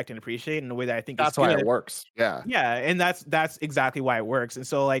really respect and appreciate, in a way that I think that's why it works. Yeah. Yeah, and that's exactly why it works. And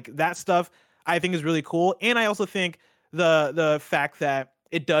so like that stuff I think is really cool. And I also think the fact that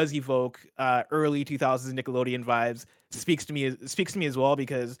it does evoke early 2000s Nickelodeon vibes speaks to me as well,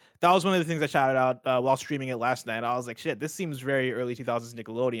 because that was one of the things I shouted out while streaming it last night. I was like, shit, this seems very early 2000s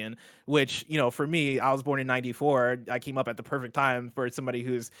Nickelodeon, which, for me, I was born in 94. I came up at the perfect time for somebody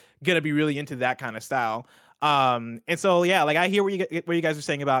who's going to be really into that kind of style. And so, yeah, like I hear what you guys are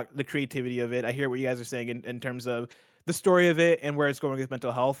saying about the creativity of it. I hear what you guys are saying in terms of the story of it and where it's going with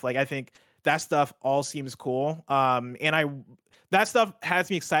mental health. Like, I think that stuff all seems cool. That stuff has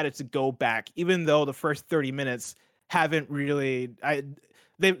me excited to go back, even though the first 30 minutes haven't really,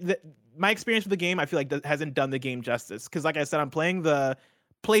 my experience with the game, I feel like hasn't done the game justice. Cause like I said, I'm playing the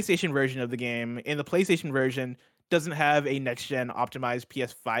PlayStation version of the game, and the PlayStation version doesn't have a next gen optimized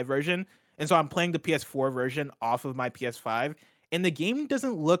PS5 version. And so I'm playing the PS4 version off of my PS5, and the game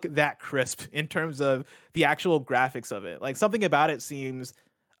doesn't look that crisp in terms of the actual graphics of it. Like something about it seems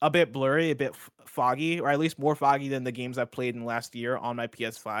a bit blurry, a bit foggy, or at least more foggy than the games I've played in the last year on my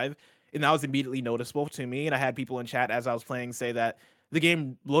PS5. And that was immediately noticeable to me. And I had people in chat as I was playing say that the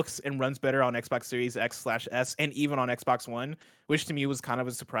game looks and runs better on Xbox Series X/S and even on Xbox One, which to me was kind of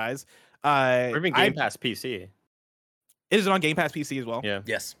a surprise. Or even Game Pass PC. Is it on Game Pass PC as well? Yeah.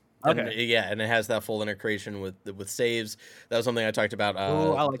 Yes. Okay. And it has that full integration with saves. That was something I talked about.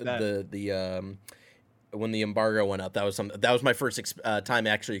 Oh, I like that. The when the embargo went up, that was my first time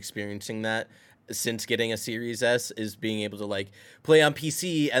actually experiencing that since getting a Series S, is being able to like play on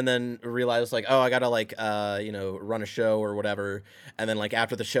PC and then realize like, oh, I gotta like run a show or whatever, and then like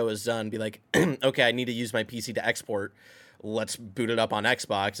after the show is done, be like, okay, I need to use my PC to export. Let's boot it up on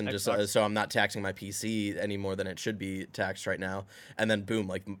Xbox and just so I'm not taxing my PC any more than it should be taxed right now. And then boom,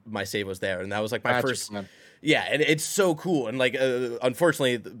 like my save was there, and that was like my first. Yeah, and it's so cool. And like,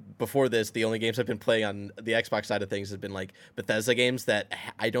 unfortunately, before this, the only games I've been playing on the Xbox side of things have been like Bethesda games that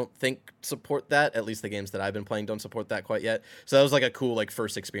I don't think support that. At least the games that I've been playing don't support that quite yet. So that was like a cool like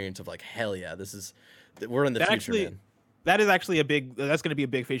first experience of like, hell yeah, we're in the future, man. That is actually that's going to be a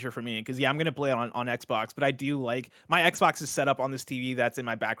big feature for me, because I'm going to play it on Xbox, but I do like my Xbox is set up on this TV that's in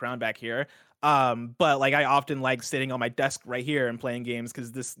my background back here. But like I often like sitting on my desk right here and playing games,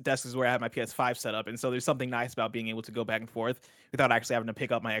 because this desk is where I have my PS5 set up. And so there's something nice about being able to go back and forth without actually having to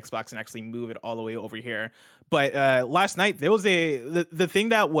pick up my Xbox and actually move it all the way over here. But last night there was the thing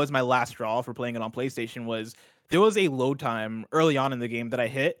that was my last straw for playing it on PlayStation was there was a load time early on in the game that I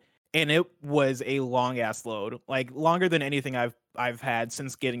hit. And it was a long ass load, like longer than anything I've had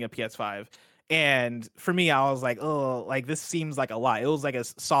since getting a PS5. And for me, I was like, oh, like this seems like a lot. It was like a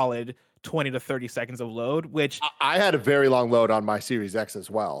solid 20 to 30 seconds of load, which I had a very long load on my Series X as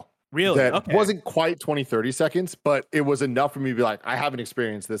well. Really? That Okay. wasn't quite 20, 30 seconds, but it was enough for me to be like, I haven't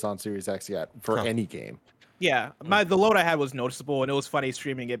experienced this on Series X yet for any game. Yeah, the load I had was noticeable, and it was funny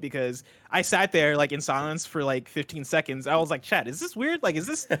streaming it because I sat there like in silence for like 15 seconds. I was like, "Chat, is this weird? Like, is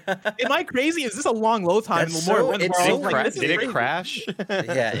this? Am I crazy? Is this a long load time?" That's so- Did Did it crash?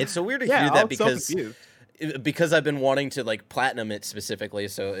 Yeah, it's so weird to Yeah, hear I that was so confused. because I've been wanting to like platinum it specifically,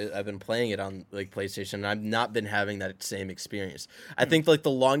 so I've been playing it on like PlayStation, and I've not been having that same experience. I think like the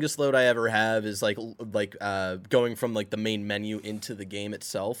longest load I ever have is like going from like the main menu into the game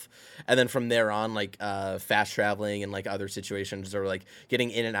itself, and then from there on like fast traveling and like other situations or like getting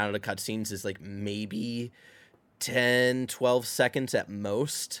in and out of the cutscenes is like maybe 10, 12 seconds at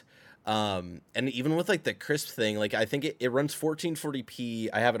most. And even with like the crisp thing, like I think it runs 1440p.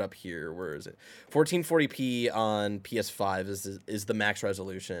 I have it up here. Where is it? 1440p on PS5 is the max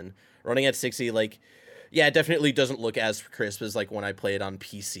resolution. Running at 60, like, yeah, it definitely doesn't look as crisp as like when I play it on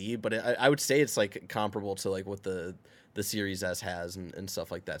PC, but I would say it's like comparable to like what the Series S has and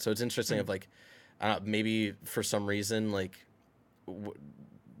stuff like that. So it's interesting of like, maybe for some reason like, I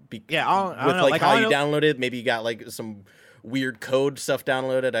don't know. Like Like, how you download it, maybe you got like some weird code stuff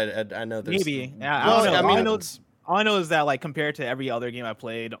downloaded. I know there's Maybe. Yeah, I don't know. All I know is that like compared to every other game I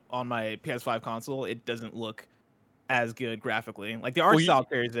played on my PS5 console, it doesn't look as good graphically. Like the art style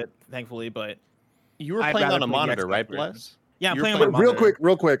carries it, thankfully, but You were I'd playing rather on a play the monitor, Xbox right, version. Bless? yeah, I'm You're playing on playing- my monitor.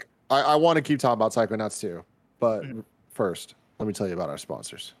 Real quick. I want to keep talking about Psychonauts too, but first, let me tell you about our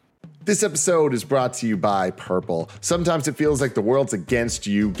sponsors. This episode is brought to you by Purple. Sometimes it feels like the world's against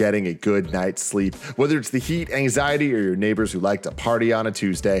you getting a good night's sleep, whether it's the heat, anxiety, or your neighbors who like to party on a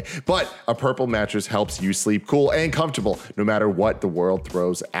Tuesday. But a Purple mattress helps you sleep cool and comfortable no matter what the world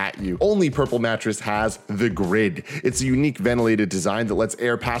throws at you. Only Purple mattress has the grid. It's a unique ventilated design that lets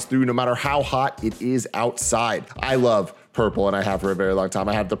air pass through no matter how hot it is outside. I love Purple, and I have for a very long time.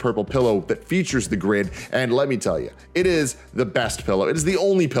 I have the Purple pillow that features the grid, and let me tell you, it is the best pillow. It is the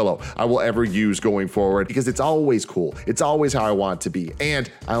only pillow I will ever use going forward because it's always cool. It's always how I want it to be, and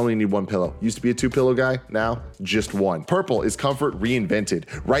I only need one pillow. Used to be a 2-pillow guy, now just one. Purple is comfort reinvented.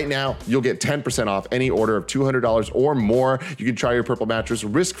 Right now, you'll get 10% off any order of $200 or more. You can try your Purple mattress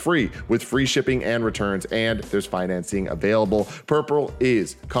risk-free with free shipping and returns, and there's financing available. Purple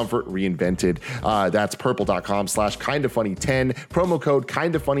is comfort reinvented. That's purple.com/kindafunny10, promo code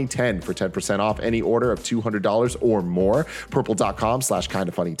kindafunny10 for 10% off any order of $200 or more.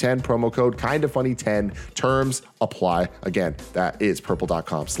 Purple.com/kindafunny10, promo code kindafunny10. Terms apply. Again, that is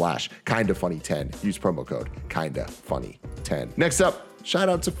purple.com/kindafunny10. Use promo code kindafunny10. Next up, shout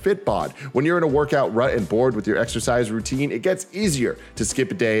out to Fitbod. When you're in a workout rut and bored with your exercise routine, it gets easier to skip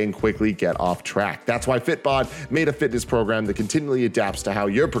a day and quickly get off track. That's why Fitbod made a fitness program that continually adapts to how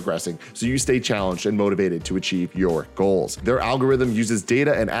you're progressing so you stay challenged and motivated to achieve your goals. Their algorithm uses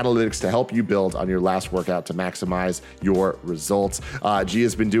data and analytics to help you build on your last workout to maximize your results.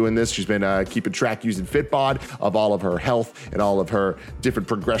 Gia's been doing this. She's been keeping track using Fitbod of all of her health and all of her different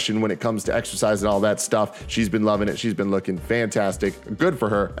progression when it comes to exercise and all that stuff. She's been loving it. She's been looking fantastic. Good for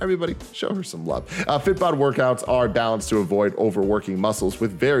her. Everybody, show her some love. Fitbod workouts are balanced to avoid overworking muscles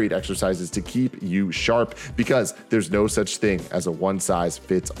with varied exercises to keep you sharp because there's no such thing as a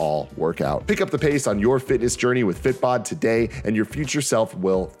one-size-fits-all workout. Pick up the pace on your fitness journey with Fitbod today, and your future self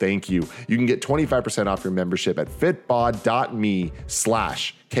will thank you. You can get 25% off your membership at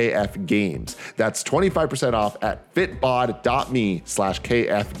fitbod.me/KF Games. That's 25% off at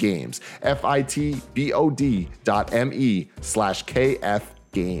fitbod.me/KF Games. fitbod.me/KF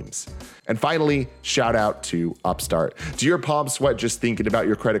Games. And finally, shout out to Upstart. Do your palms sweat just thinking about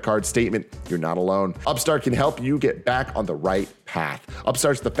your credit card statement? You're not alone. Upstart can help you get back on the right path.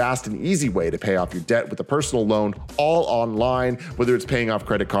 Upstart's the fast and easy way to pay off your debt with a personal loan, all online, whether it's paying off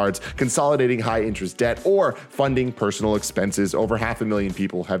credit cards, consolidating high interest debt, or funding personal expenses. Over 500,000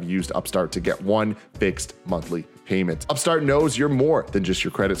 people have used Upstart to get one fixed monthly payment. Upstart knows you're more than just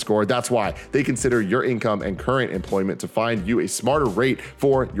your credit score. That's why they consider your income and current employment to find you a smarter rate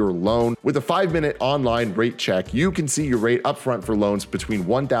for your loan. With a 5-minute online rate check, you can see your rate upfront for loans between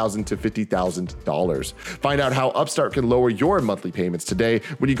 $1,000 to $50,000. Find out how Upstart can lower your monthly payments today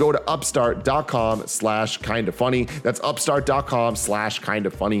when you go to upstart.com/kindafunny. That's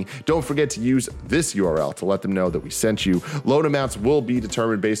upstart.com/kindafunny. Don't forget to use this URL to let them know that we sent you. Loan amounts will be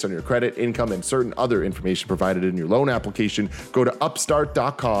determined based on your credit, income, and certain other information provided in your loan application. Go to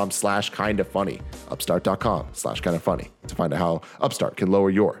upstart.com/kindafunny. Upstart.com/kindafunny to find out how Upstart can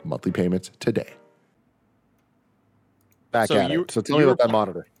lower your monthly payments today. back So at you- it. So tell me you were about that pl-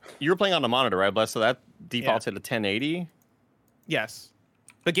 monitor. You were playing on a monitor, right, Bless? So that defaults at a 1080. Yes.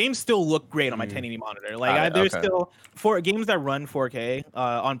 The games still look great on my 1080 monitor. Like Got it, there's okay. still for games that run 4K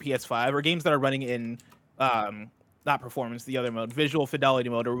on PS5 or games that are running in not performance, the other mode, visual fidelity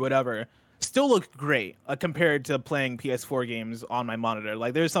mode or whatever, still look great compared to playing PS4 games on my monitor.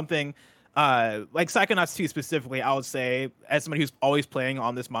 Like there's something like Psychonauts 2 specifically, I would say, as somebody who's always playing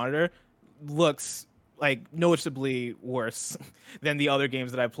on this monitor, looks like noticeably worse than the other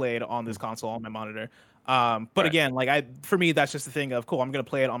games that I played on this console on my monitor. But Right. again, like for me, that's just the thing of cool. I'm gonna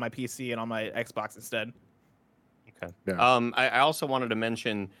play it on my PC and on my Xbox instead. Okay. Yeah. I also wanted to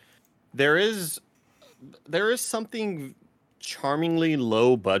mention there is something charmingly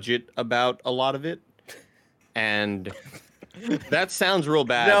low budget about a lot of it, and that sounds real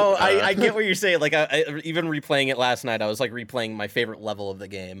bad. No, I get what you're saying. Like, I even replaying it last night, I was like replaying my favorite level of the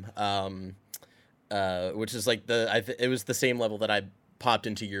game, which is like it was the same level that I popped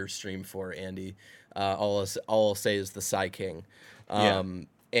into your stream for, Andy. All I'll say is the Psy King.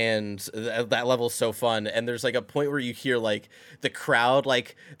 And that level is so fun. And there's like a point where you hear like the crowd,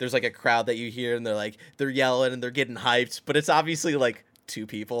 like there's like a crowd that you hear and they're yelling and they're getting hyped, but it's obviously like two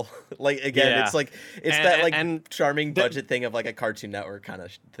people. Like again, Yeah. it's like And charming budget thing of like a Cartoon Network kind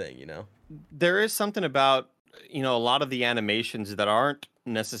of thing, you know? there is something about a lot of the animations that aren't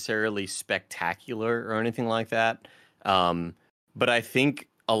necessarily spectacular or anything like that. But I think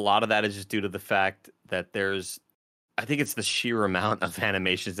a lot of that is just due to the fact that I think it's the sheer amount of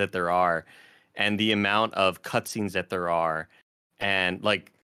animations that there are and the amount of cutscenes that there are. And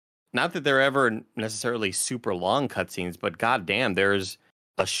like, not that they're ever necessarily super long cutscenes, but goddamn, there's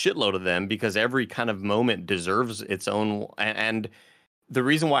a shitload of them because every kind of moment deserves its own. And the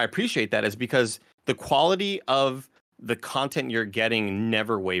reason why I appreciate that is because the quality of the content you're getting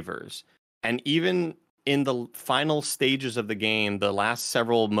never wavers. And even in the final stages of the game, the last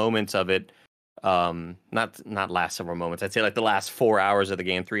several moments of it, not last several moments, I'd say like the last 4 hours of the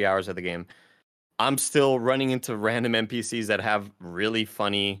game, 3 hours of the game, I'm still running into random NPCs that have really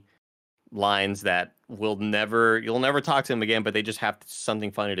funny lines that you'll never talk to them again, but they just have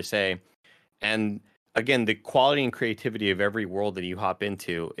something funny to say. And again, the quality and creativity of every world that you hop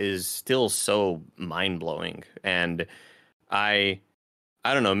into is still so mind-blowing. And I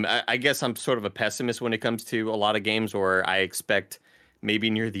don't know, I guess I'm sort of a pessimist when it comes to a lot of games where I expect maybe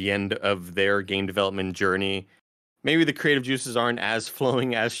near the end of their game development journey, maybe the creative juices aren't as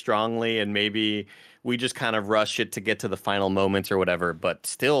flowing as strongly, and maybe we just kind of rush it to get to the final moments or whatever. But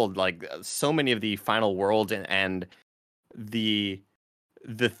still, like, so many of the final worlds and the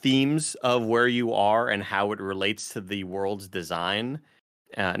themes of where you are and how it relates to the world's design,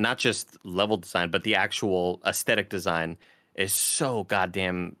 not just level design, but the actual aesthetic design, is so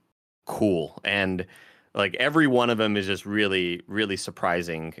goddamn cool. And like every one of them is just really, really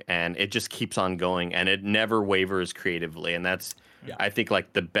surprising, and it just keeps on going, and it never wavers creatively. And that's, I think,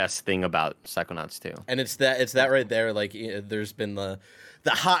 like the best thing about Psychonauts 2. And it's that right there. Like there's been the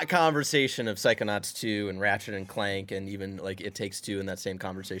hot conversation of Psychonauts 2 and Ratchet and Clank, and even like It Takes Two in that same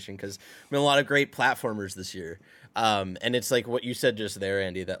conversation, because been a lot of great platformers this year. And it's like what you said just there,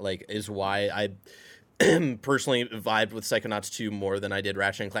 Andy, that like is why I personally vibed with Psychonauts 2 more than I did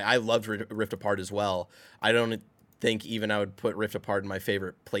Ratchet and Clank. I loved Rift Apart as well. I don't think even I would put Rift Apart in my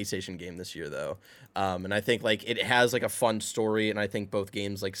favorite PlayStation game this year, though. And I think like it has like a fun story, and I think both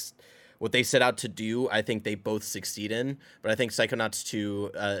games, like what they set out to do, I think they both succeed in. But I think Psychonauts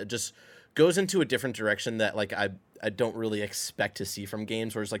 2 just goes into a different direction that like I don't really expect to see from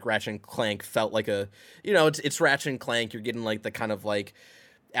games. Whereas like Ratchet and Clank felt like it's Ratchet and Clank. You're getting like the kind of like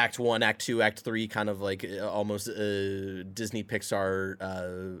Act 1, Act 2, Act 3 kind of like almost Disney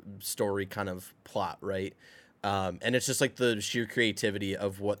Pixar story kind of plot, right? And it's just like the sheer creativity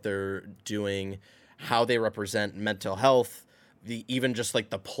of what they're doing, how they represent mental health, even just like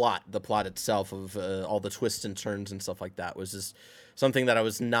the plot itself of all the twists and turns and stuff like that was just something that I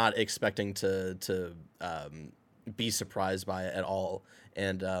was not expecting to be surprised by at all.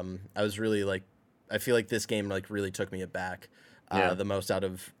 And I was really like, I feel like this game like really took me aback. The most out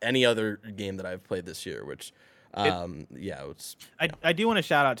of any other game that I've played this year, which, it's. I do want to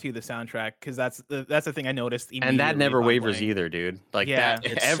shout out to the soundtrack, because that's the thing I noticed. And that never upon wavers playing. either, dude. Like Yeah. that,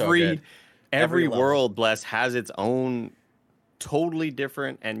 It's so every good. Every level. world, Bless, has its own totally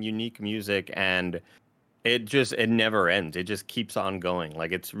different and unique music, and it never ends. It just keeps on going.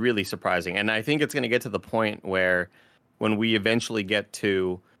 Like, it's really surprising. And I think it's going to get to the point where when we eventually get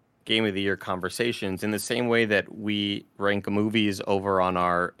to Game of the Year conversations, in the same way that we rank movies over on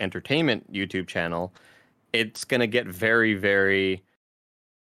our entertainment YouTube channel, it's going to get very, very...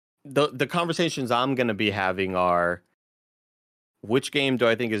 The conversations I'm going to be having are which game do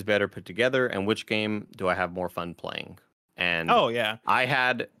I think is better put together, and which game do I have more fun playing? And Oh yeah, I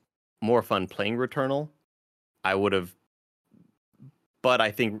had more fun playing Returnal. I would have, but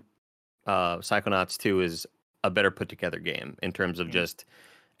I think Psychonauts 2 is a better put together game in terms of just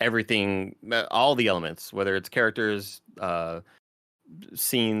everything, all the elements, whether it's characters,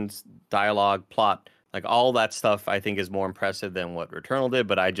 scenes, dialogue, plot, like all that stuff. I think is more impressive than what Returnal did.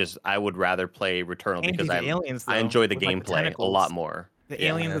 But I would rather play Returnal And because the aliens, I though, enjoy the with, like, the gameplay a tentacles. lot more. the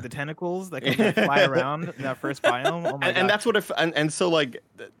aliens with the tentacles that can fly around in that first biome. Oh my god! And that's what and so like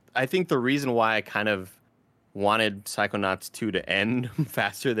I think the reason why I kind of wanted Psychonauts 2 to end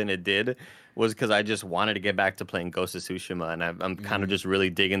faster than it did was because I just wanted to get back to playing Ghost of Tsushima, and I'm kind of just really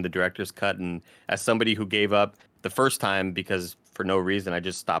digging the director's cut. And as somebody who gave up the first time because for no reason, I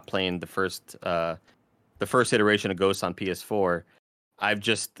just stopped playing the first iteration of Ghost on PS4.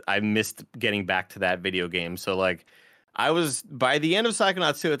 I missed getting back to that video game. So like I was by the end of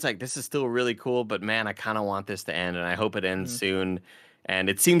Psychonauts 2, it's like this is still really cool, but man, I kind of want this to end, and I hope it ends soon. And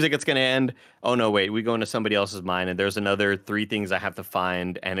it seems like it's going to end. Oh, no, wait. We go into somebody else's mind, and there's another 3 things I have to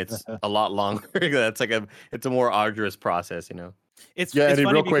find, and it's a lot longer. It's a more arduous process, you know? It's and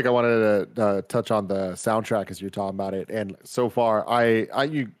funny real quick, I wanted to touch on the soundtrack as you're talking about it. And so far,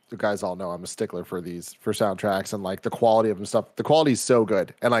 you guys all know I'm a stickler for soundtracks and like the quality of them stuff. The quality is so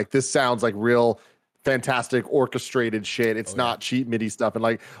good. And like this sounds like real fantastic orchestrated shit. It's not cheap MIDI stuff. And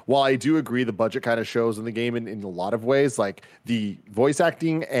like, while I do agree the budget kind of shows in the game in a lot of ways, like the voice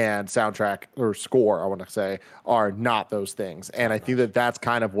acting and soundtrack or score, I want to say, are not those things. And I think that that's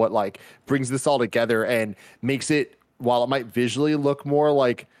kind of what like brings this all together and makes it, while it might visually look more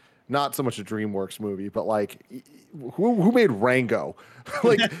like not so much a DreamWorks movie, but like who made Rango?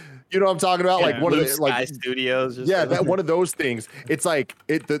 Like, you know what I'm talking about? Like one Blue of the Sky like Studios. that one of those things. It's like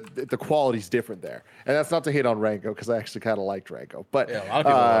the quality's different there, and that's not to hate on Rango because I actually kind of liked Rango. But Yeah, a lot of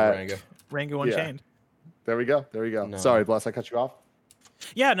people love Rango. Rango Unchained. there we go. No. Sorry, Bless, I cut you off.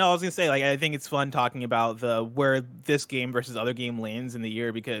 Yeah, no, I was gonna say like I think it's fun talking about where this game versus other game lands in the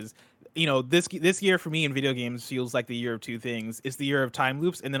year because you know this year for me in video games feels like the year of two things. It's the year of time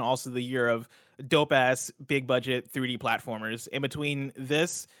loops and then also the year of dope ass big budget 3D platformers. In between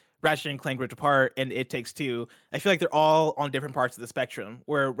this, Ratchet and Clank Rift Apart and It Takes Two, I feel like they're all on different parts of the spectrum.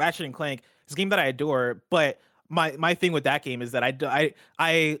 Where Ratchet and Clank is a game that I adore, but my thing with that game is that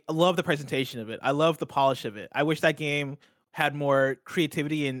I love the presentation of it. I love the polish of it. I wish that game had more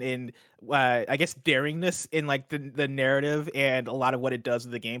creativity and I guess daringness in like the narrative and a lot of what it does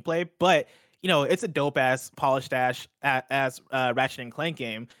with the gameplay. But you know, it's a dope ass polished ass Ratchet and Clank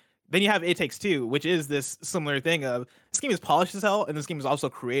game. Then you have It Takes Two, which is this similar thing of this game is polished as hell and this game is also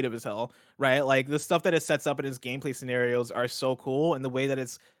creative as hell, right? Like the stuff that it sets up in its gameplay scenarios are so cool, and the way that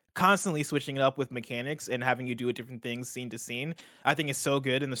it's constantly switching it up with mechanics and having you do different things scene to scene, I think is so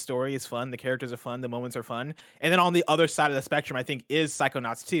good. And the story is fun, the characters are fun, the moments are fun. And then on the other side of the spectrum, I think is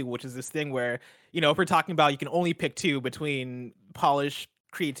Psychonauts 2, which is this thing where, you know, if we're talking about you can only pick two between polish,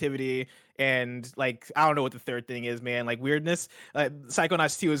 creativity, and like I don't know what the third thing is, man, like weirdness.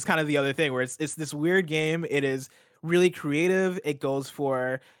 Psychonauts 2 is kind of the other thing where it's this weird game. It is really creative. It goes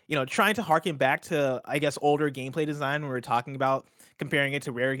for, you know, trying to harken back to, I guess, older gameplay design when we're talking about comparing it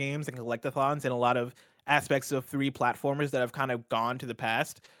to rare games and collectathons and a lot of aspects of 3D platformers that have kind of gone to the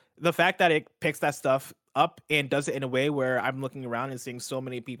past. The fact that it picks that stuff up and does it in a way where I'm looking around and seeing so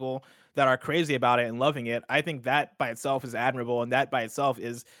many people that are crazy about it and loving it, I think that by itself is admirable, and that by itself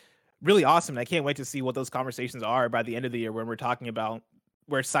is really awesome. And I can't wait to see what those conversations are by the end of the year when we're talking about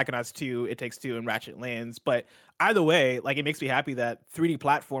where Psychonauts 2, It Takes Two, and Ratchet lands. But either way, like it makes me happy that 3D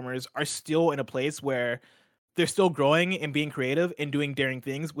platformers are still in a place where they're still growing and being creative and doing daring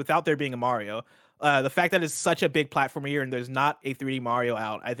things without there being a Mario. The fact that it's such a big platform here and there's not a 3D Mario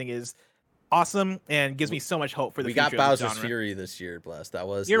out, I think is awesome and gives me so much hope for the future. We got of the Bowser's genre. Fury this year, Bless. That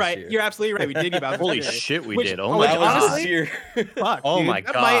was You're this right. year. You're absolutely right. We did get Bowser's Holy Fury. shit, we Which- did. Oh which my That was god. this year. Fuck, Oh dude. my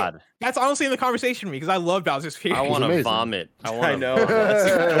That god. That's honestly in the conversation for me because I love Bowser's Fury. I want to amazing. vomit. I know.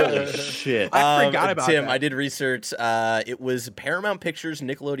 Holy shit. I forgot about Tim, that. I did research. It was Paramount Pictures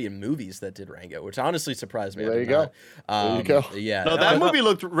Nickelodeon Movies that did Rango, which honestly surprised me. Well, I there did you not. There you go. Yeah. No, that movie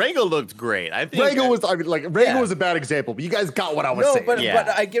Rango looked great. I think Rango was, I mean, like Rango Yeah. was a bad example, but you guys got what I was No, saying. but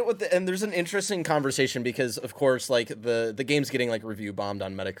Yeah. I get and there's an interesting conversation because of course like the game's getting like review bombed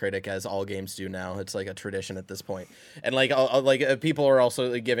on Metacritic as all games do now. It's like a tradition at this point. And like people are also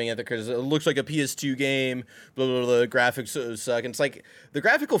like, giving it the criticism. It looks like a PS2 game. Blah blah blah. Graphics suck. And it's like the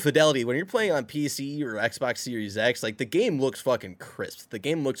graphical fidelity when you're playing on PC or Xbox Series X, like the game looks fucking crisp. The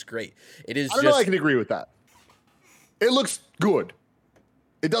game looks great. It is I don't just know. I can agree with that. It looks good.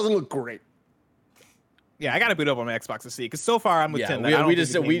 It doesn't look great. Yeah, I gotta boot up on my Xbox to see, because so far I'm with Tim. We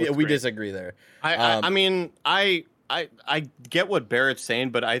disagree there. I mean, I get what Barrett's saying,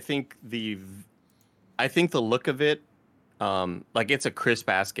 but I think the look of it, like it's a crisp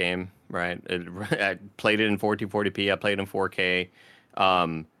ass game, right? I played it in 1440p. I played it in 4K.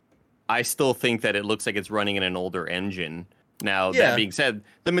 I still think that it looks like it's running in an older engine. Now, that being said,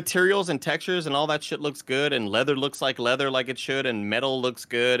 the materials and textures and all that shit looks good, and leather looks like leather like it should, and metal looks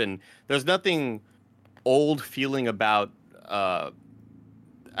good, and there's nothing old feeling about, I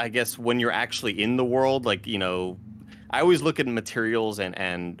guess, when you're actually in the world. Like, you know, I always look at materials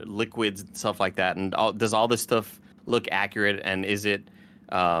and liquids and stuff like that, and does all this stuff look accurate, and is it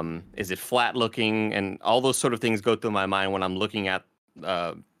flat looking, and all those sort of things go through my mind when I'm looking at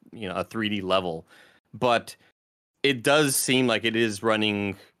a 3D level. But it does seem like it is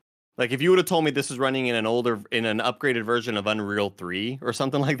running, like if you would have told me this is running in an upgraded version of Unreal 3 or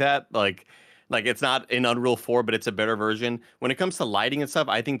something like that, like it's not in Unreal 4, but it's a better version. When it comes to lighting and stuff,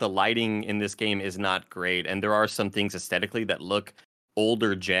 I think the lighting in this game is not great, and there are some things aesthetically that look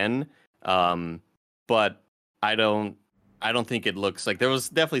older gen, but I don't think it looks like, there was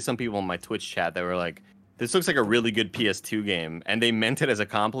definitely some people in my Twitch chat that were like, this looks like a really good PS2 game, and they meant it as a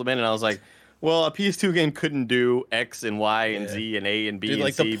compliment, and I was like, well, a PS2 game couldn't do X and Y and Z and A and B. Dude, and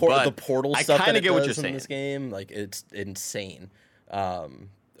like C, the Portal stuff I kind of get what you're saying in this game. Like, it's insane. I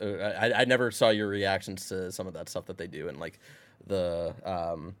never saw your reactions to some of that stuff that they do, and like the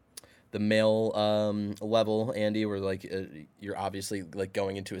mail level, Andy, where like you're obviously like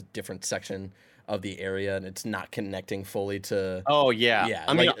going into a different section of the area, and it's not connecting fully to. Oh yeah.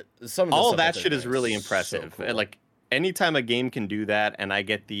 I mean, some of all of that shit is really impressive. So cool. Like anytime a game can do that, and I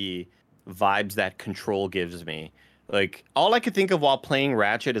get the vibes that Control gives me, like all I could think of while playing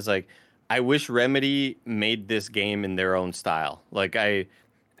Ratchet is like, I wish Remedy made this game in their own style. Like And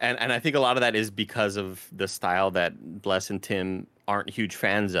I think a lot of that is because of the style that Bless and Tim aren't huge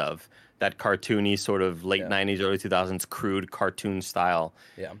fans of. That cartoony sort of late 90s, early 2000s crude cartoon style.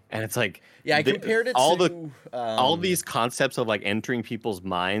 Yeah. And it's like... Yeah, I compared it to... all these concepts of like entering people's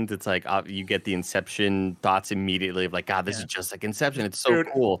minds, it's like you get the Inception thoughts immediately of like, God, this is just like Inception. It's so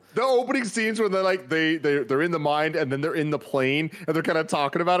cool. The opening scenes when they're like, they're in the mind and then they're in the plane and they're kind of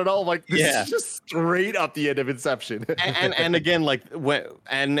talking about it all. Like, this is just straight up the end of Inception. and again, like,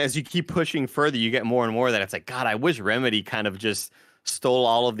 and as you keep pushing further, you get more and more that it's like, God, I wish Remedy kind of just stole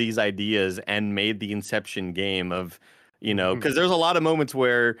all of these ideas and made the Inception game of, you know, because there's a lot of moments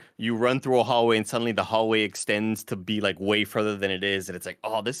where you run through a hallway and suddenly the hallway extends to be like way further than it is, and it's like,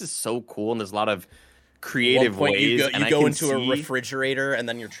 oh, this is so cool, and there's a lot of creative ways. You go into a refrigerator and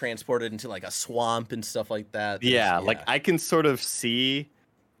then you're transported into like a swamp and stuff like that. Like I can sort of see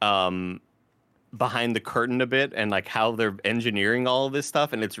behind the curtain a bit and like how they're engineering all of this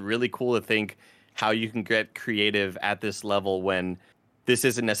stuff, and it's really cool to think how you can get creative at this level when this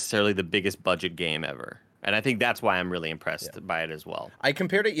isn't necessarily the biggest budget game ever. And I think that's why I'm really impressed by it as well. I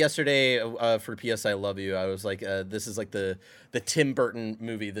compared it yesterday for PS I Love You. I was like, this is like the Tim Burton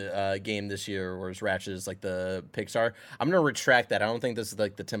movie, the game this year, whereas Ratchet is like the Pixar. I'm going to retract that. I don't think this is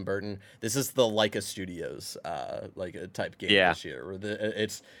like the Tim Burton. This is the Leica Studios like a type game this year. Where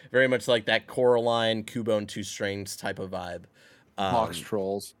it's very much like that Coraline, Kubo and Two Strings type of vibe. Box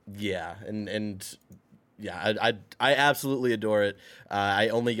Trolls. Yeah, and yeah, I absolutely adore it. I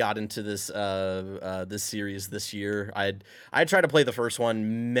only got into this this series this year. I tried to play the first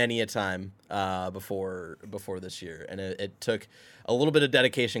one many a time before this year, and it took a little bit of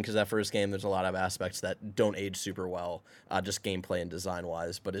dedication because that first game, there's a lot of aspects that don't age super well, just gameplay and design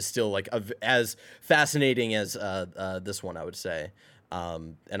wise, but it's still like as fascinating as this one, I would say.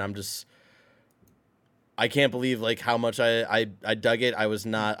 And I can't believe like how much I dug it.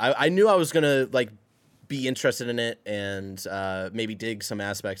 I knew I was gonna like be interested in it and maybe dig some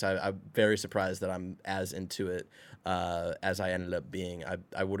aspects. I'm very surprised that I'm as into it as I ended up being.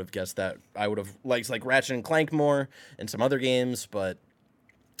 I would have guessed that I would have liked like Ratchet and Clank more and some other games, but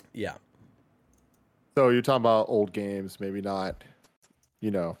yeah. So you're talking about old games, maybe not,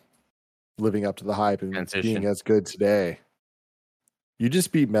 living up to the hype and being as good today. You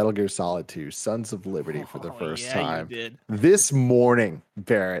just beat Metal Gear Solid 2, Sons of Liberty for the first time. You did. This morning,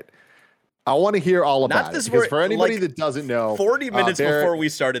 Barrett. I want to hear all about it, because for anybody that doesn't know, 40 minutes before we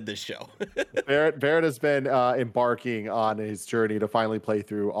started this show, Barrett has been embarking on his journey to finally play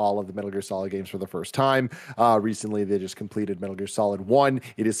through all of the Metal Gear Solid games for the first time. Recently, they just completed Metal Gear Solid 1.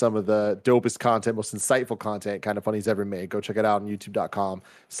 It is some of the dopest content, most insightful content Kind of Funny's ever made. Go check it out on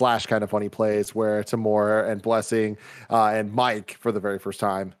youtube.com/kindoffunnyplays, where Tamora and Blessing and Mike, for the very first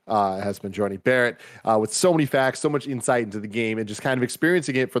time, has been joining Barrett with so many facts, so much insight into the game, and just kind of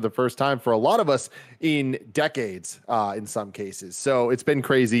experiencing it for the first time for for a lot of us in decades, in some cases. So it's been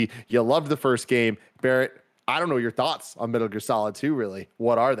crazy. You loved the first game. Barrett, I don't know your thoughts on Metal Gear Solid 2, really.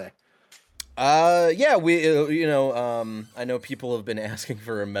 What are they? Yeah, we, I know people have been asking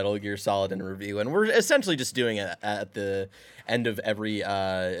for a Metal Gear Solid in review, and we're essentially just doing it at the end of every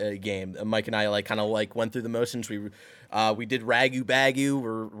game. Mike and I went through the motions. We did Ragu Bagu.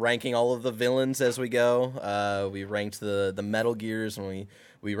 We're ranking all of the villains as we go. We ranked the Metal Gears, and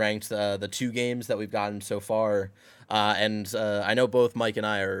we ranked the 2 games that we've gotten so far. And I know both Mike and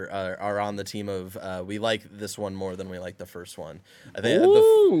I are on the team of we like this one more than we like the first one. I think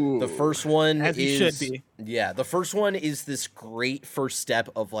the first one as is, should be. Yeah, the first one is this great first step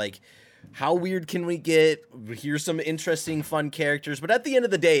of like, how weird can we get? Here's some interesting, fun characters. But at the end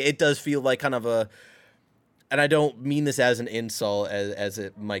of the day, it does feel like kind of a, and I don't mean this as an insult as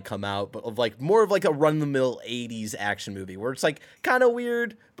it might come out, but of like more of like a run-of-the-mill 80s action movie where it's like kind of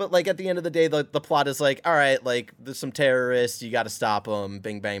weird, but like at the end of the day, the plot is like, all right, like there's some terrorists, you got to stop them,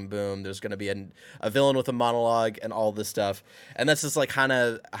 bing, bang, boom. There's going to be a villain with a monologue and all this stuff. And that's just like kind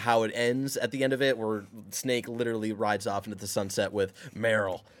of how it ends at the end of it, where Snake literally rides off into the sunset with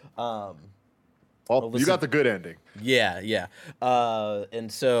Meryl. Well, you got the good ending. Yeah.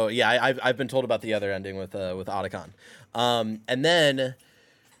 And so, yeah, I've been told about the other ending with Otacon. And then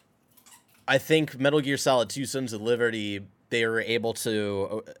I think Metal Gear Solid 2 Sons of Liberty, they were able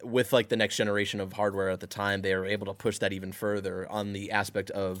to, with like the next generation of hardware at the time, they were able to push that even further on the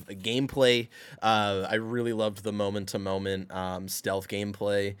aspect of gameplay. I really loved the moment-to-moment stealth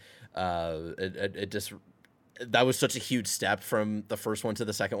gameplay. It just... That was such a huge step from the first one to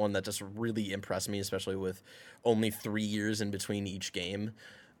the second one that just really impressed me, especially with only 3 years in between each game.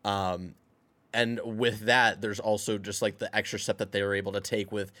 And with that, there's also just like the extra step that they were able to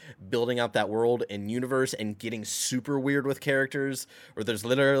take with building out that world and universe and getting super weird with characters, where there's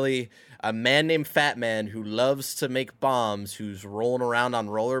literally a man named Fat Man who loves to make bombs, who's rolling around on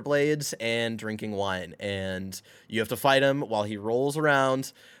rollerblades and drinking wine. And you have to fight him while he rolls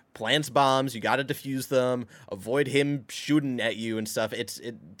around, plants bombs. You got to defuse them, avoid him shooting at you and stuff.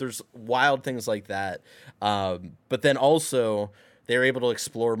 There's wild things like that. But then also they're able to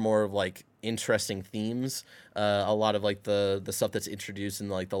explore more of like interesting themes. A lot of like the stuff that's introduced in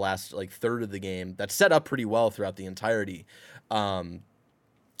like the last like third of the game that's set up pretty well throughout the entirety.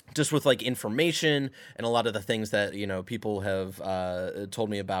 Just with like information and a lot of the things that, people have told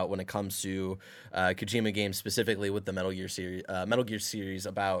me about when it comes to Kojima games, specifically with the Metal Gear series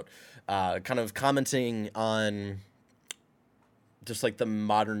about kind of commenting on just like the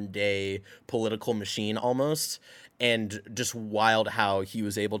modern day political machine almost. And just wild how he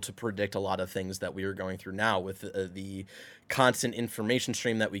was able to predict a lot of things that we are going through now with the constant information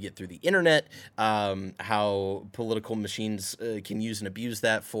stream that we get through the internet, how political machines can use and abuse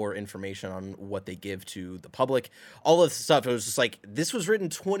that for information on what they give to the public. All of this stuff, it was just like, this was written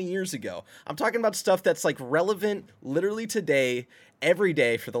 20 years ago. I'm talking about stuff that's like relevant literally today, every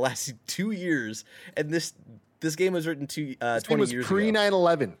day for the last 2 years. And this game was written 20 years ago. Pre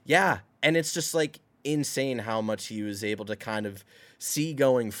 9/11. Yeah. And it's just like insane how much he was able to kind of see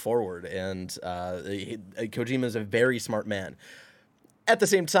going forward, and Kojima is a very smart man. At the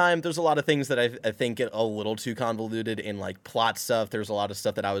same time, there's a lot of things that I think get a little too convoluted in like plot stuff. There's a lot of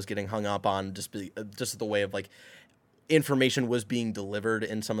stuff that I was getting hung up on just the way of like information was being delivered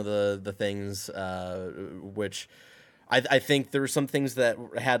in some of the things, which I think there were some things that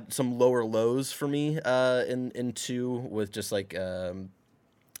had some lower lows for me in 2, with just like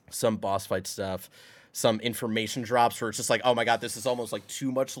some boss fight stuff, some information drops where it's just like, oh my god, this is almost like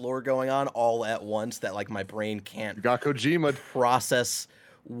too much lore going on all at once that like my brain can't You got Kojima. process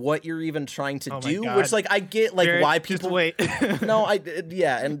what you're even trying to do. God. Which like I get like Barrett, why just people wait. No, I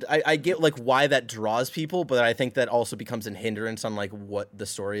get like why that draws people, but I think that also becomes a hindrance on like what the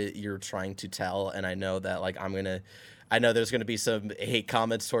story you're trying to tell. And I know that like I know there's going to be some hate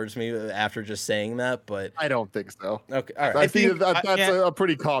comments towards me after just saying that, but I don't think so. okay, all right. I think that's a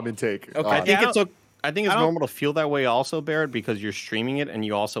pretty common take. Okay. I think it's normal to feel that way also, Barrett, because you're streaming it and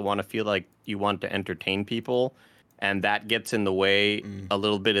you also want to feel like you want to entertain people, and that gets in the way a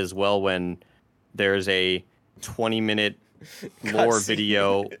little bit as well when there's a 20-minute lore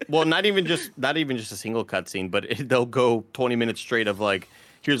video. Well, not even just a single cutscene, but they'll go 20 minutes straight of like,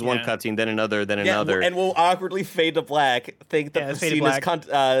 here's one cutscene, then another, then another, and we'll awkwardly fade to black, think that the scene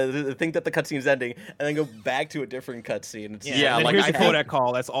is think that the cutscene is ending, and then go back to a different cutscene. Like here's a codec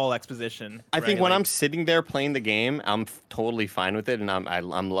call. That's all exposition. I think when I'm sitting there playing the game, I'm totally fine with it, and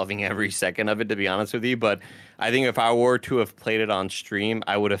I'm loving every second of it, to be honest with you. But I think if I were to have played it on stream,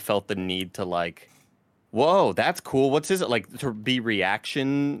 I would have felt the need to like whoa, that's cool. What's his like to be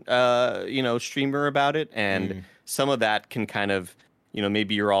reaction, streamer about it, and some of that can kind of,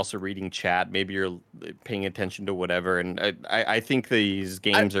 maybe you're also reading chat, maybe you're paying attention to whatever, and I think these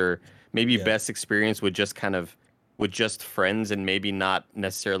games are maybe best experienced with just kind of with just friends and maybe not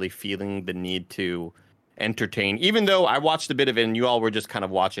necessarily feeling the need to entertain, even though I watched a bit of it and you all were just kind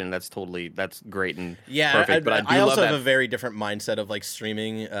of watching, and that's great and perfect. But I also have a very different mindset of like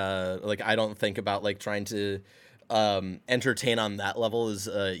streaming. Like I don't think about like trying to entertain on that level as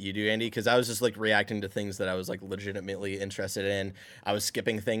you do, Andy, because I was just like reacting to things that I was like legitimately interested in. I was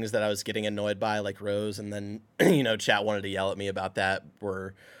skipping things that I was getting annoyed by, like Rose, and then chat wanted to yell at me about that.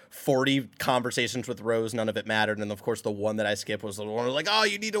 Were 40 conversations with Rose, none of it mattered, and of course the one that I skipped was the one like, oh,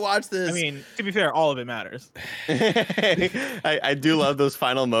 you need to watch this. I mean, to be fair, all of it matters. I do love those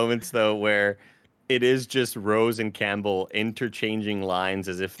final moments though, where it is just Rose and Campbell interchanging lines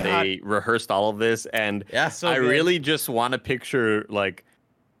as if they rehearsed all of this, and I really just want to picture like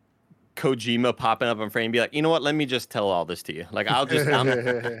Kojima popping up in frame and be like, you know what? Let me just tell all this to you. Like, this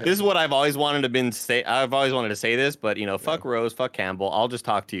is what I've always wanted to say. I've always wanted to say this, but fuck Rose, fuck Campbell. I'll just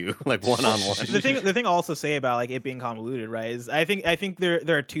talk to you like one on one. The thing I'll also say about like it being convoluted, right? Is I think there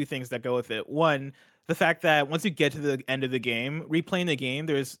are two things that go with it. One, the fact that once you get to the end of the game, replaying the game,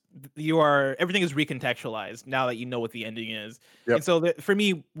 everything is recontextualized now that you know what the ending is. Yep. And so for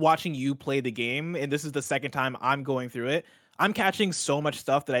me, watching you play the game, and this is the second time I'm going through it, I'm catching so much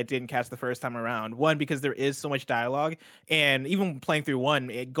stuff that I didn't catch the first time around. One, because there is so much dialogue, and even playing through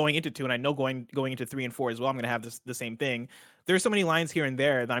 1, going into 2, and I know going into 3 and 4 as well, I'm going to have the same thing. There's so many lines here and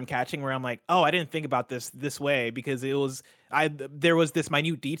there that I'm catching where I'm like, oh, I didn't think about this way, because there was this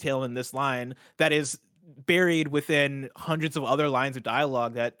minute detail in this line that is buried within hundreds of other lines of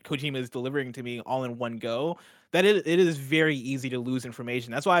dialogue that Kojima is delivering to me all in one go, that it is very easy to lose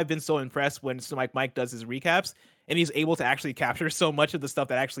information. That's why I've been so impressed when Mike does his recaps and he's able to actually capture so much of the stuff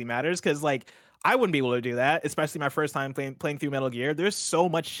that actually matters. Because like I wouldn't be able to do that, especially my first time playing through Metal Gear. There's so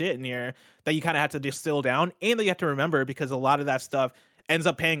much shit in here that you kind of have to distill down and that you have to remember, because a lot of that stuff ends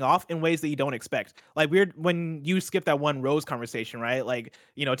up paying off in ways that you don't expect. Like when you skip that one Rose conversation, right? Like,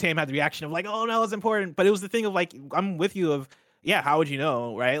 Tam had the reaction of like, oh no, it's important. But it was the thing of like, I'm with you of, yeah, how would you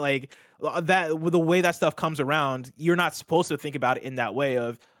know, right? Like that, with the way that stuff comes around, you're not supposed to think about it in that way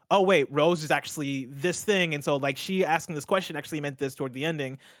of, oh wait, Rose is actually this thing, and so like she asking this question actually meant this toward the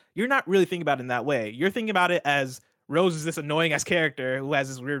ending. You're not really thinking about it in that way. You're thinking about it as Rose is this annoying ass character who has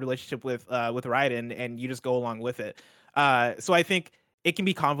this weird relationship with Raiden, and you just go along with it. So I think it can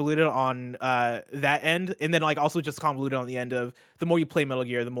be convoluted on that end, and then like also just convoluted on the end of the more you play Metal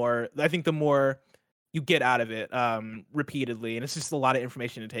Gear, the more you get out of it repeatedly, and it's just a lot of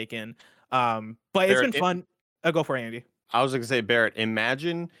information to take in. But it's been fun. I'll go for it, Andy. I was going to say, Barrett,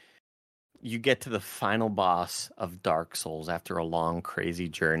 imagine you get to the final boss of Dark Souls after a long, crazy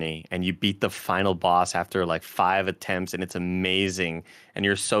journey, and you beat the final boss after like 5 attempts, and it's amazing, and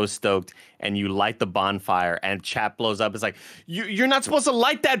you're so stoked, and you light the bonfire, and chat blows up. It's like, you're not supposed to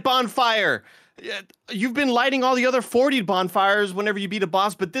light that bonfire! You've been lighting all the other 40 bonfires whenever you beat a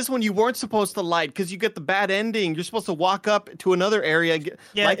boss, but this one you weren't supposed to light because you get the bad ending. You're supposed to walk up to another area,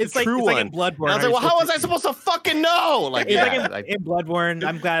 light the true one. Like in Bloodborne. And I was like, well, how was I supposed to fucking know? Like, in Bloodborne,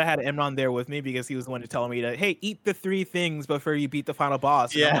 I'm glad I had Emron there with me, because he was the one to tell me to, hey, eat the 3 things before you beat the final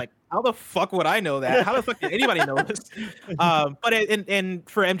boss. And I'm like, how the fuck would I know that? How the fuck did anybody know this? But and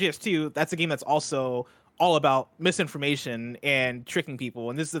for MGS2, that's a game that's also all about misinformation and tricking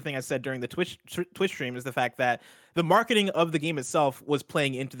people. And this is the thing I said during the Twitch stream, is the fact that the marketing of the game itself was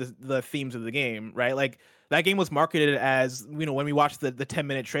playing into the themes of the game, right? Like that game was marketed as, when we watched the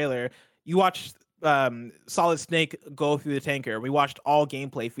 10-minute trailer, you watched Solid Snake go through the tanker. We watched all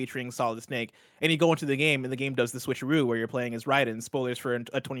gameplay featuring Solid Snake, and you go into the game and the game does the switcheroo where you're playing as Raiden. Spoilers for a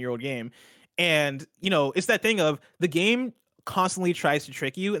 20-year-old game. And, it's that thing of the game constantly tries to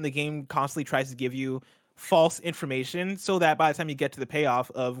trick you, and the game constantly tries to give you false information, so that by the time you get to the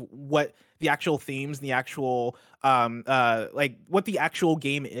payoff of what the actual themes and the actual like what the actual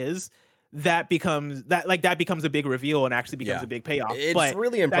game is, that becomes a big reveal and actually becomes a big payoff. It's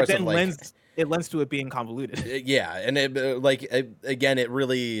really impressive. That then lends to it being convoluted. Yeah, and it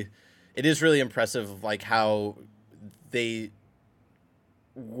is really impressive, like how they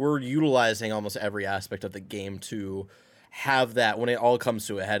were utilizing almost every aspect of the game to have that when it all comes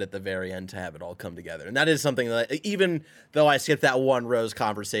to a head at the very end, to have it all come together. And that is something that, even though I skipped that one Rose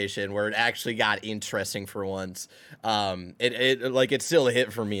conversation where it actually got interesting for once, it still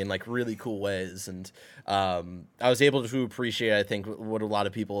hit for me in like really cool ways. And I was able to appreciate, I think, what a lot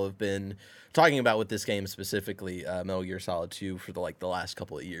of people have been talking about with this game specifically, Metal Gear Solid 2, for the last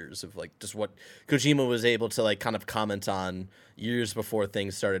couple of years, of like just what Kojima was able to like kind of comment on years before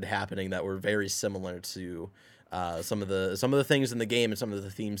things started happening that were very similar to some of the things in the game and some of the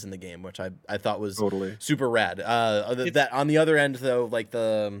themes in the game, which I thought was totally super rad. That on the other end though, like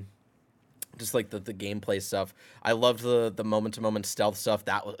the gameplay stuff, I loved the moment to moment stealth stuff.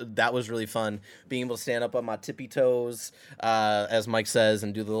 That was really fun. Being able to stand up on my tippy toes, as Mike says,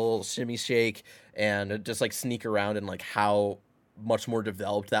 and do the little shimmy shake and just like sneak around, and like how much more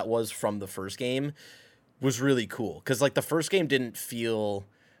developed that was from the first game was really cool. Because like the first game didn't feel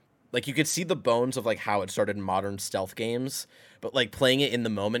like, you could see the bones of like how it started in modern stealth games, but like playing it in the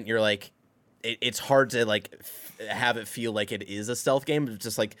moment, you're like, it's hard to like have it feel like it is a stealth game. It's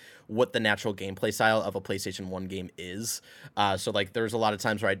just like what the natural gameplay style of a PlayStation 1 game is. So like there's a lot of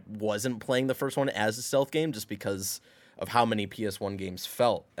times where I wasn't playing the first one as a stealth game just because of how many PS1 games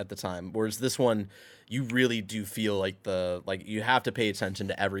felt at the time. Whereas this one, you really do feel like you have to pay attention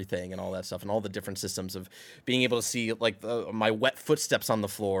to everything and all that stuff, and all the different systems of being able to see like my wet footsteps on the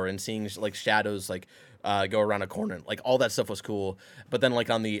floor and seeing like shadows like go around a corner. Like all that stuff was cool. But then like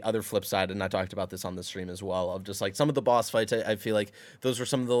on the other flip side, and I talked about this on the stream as well, of just like some of the boss fights, I feel like those were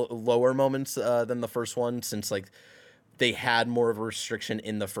some of the lower moments than the first one, since like they had more of a restriction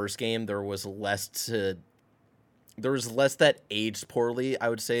in the first game. There was less that aged poorly, I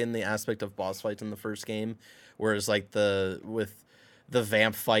would say, in the aspect of boss fights in the first game, whereas like with the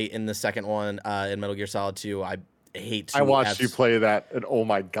vamp fight in the second one in Metal Gear Solid 2, I watched you play that, and oh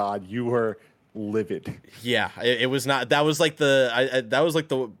my god, you were livid. Yeah, it was not. That was like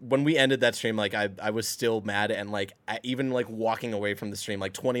when we ended that stream, like I was still mad, and like even like walking away from the stream,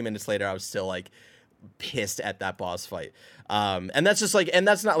 like 20 minutes later, I was still like pissed at that boss fight. And that's just like, and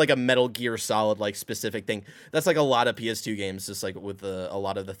that's not like a Metal Gear Solid like specific thing. That's like a lot of PS2 games, just like with a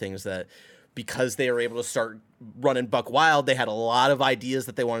lot of the things that, because they were able to start running buck wild, they had a lot of ideas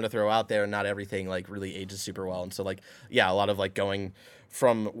that they wanted to throw out there, and not everything like really ages super well. And so like, yeah, a lot of like going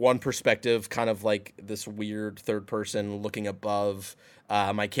from one perspective, kind of like this weird third person looking above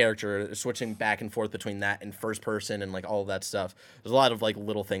my character, switching back and forth between that and first person, and like all of that stuff. There's a lot of like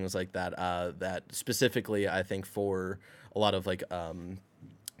little things like that that specifically I think for a lot of like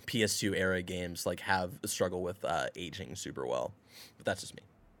PS2 era games like have a struggle with aging super well. But that's just me.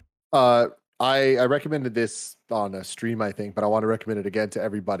 I recommended this on a stream, I think, but I want to recommend it again to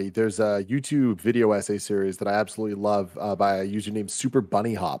everybody. There's a YouTube video essay series that I absolutely love by a user named Super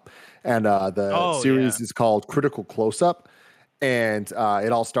Bunny Hop, and the series is called Critical Close Up, and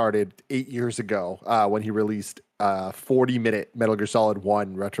it all started 8 years ago when he released a 40-minute Metal Gear Solid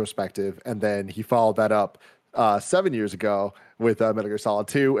 1 retrospective, and then he followed that up 7 years ago with Metal Gear Solid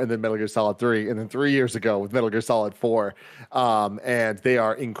 2, and then Metal Gear Solid 3, and then 3 years ago with Metal Gear Solid 4. And they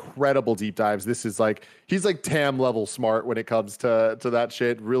are incredible deep dives. This is like, he's like TAM level smart when it comes to that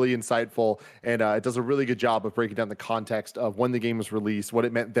shit. Really insightful, and it does a really good job of breaking down the context of when the game was released, what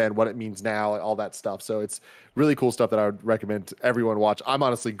it meant then, what it means now, all that stuff. So it's really cool stuff that I would recommend everyone watch. I'm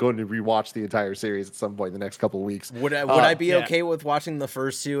honestly going to rewatch the entire series at some point in the next couple of weeks. Would I be okay with watching the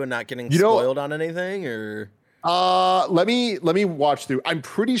first two and not getting spoiled on anything, or? Let me watch through. I'm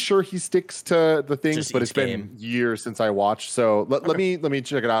pretty sure he sticks to the things, Just but it's game. been years since I watched. So let me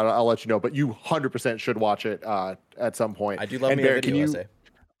check it out. I'll let you know. But you 100% should watch it at some point. I do love me a video essay.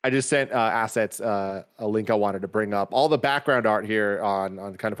 I just sent Assets a link I wanted to bring up. All the background art here on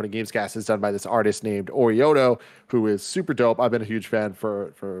Kind of Funny Gamescast is done by this artist named Orioto, who is super dope. I've been a huge fan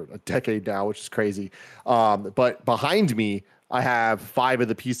for a decade now, which is crazy. But behind me, I have 5 of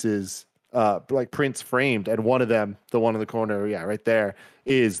the pieces like prints framed, and one of them, the one in the corner, right there,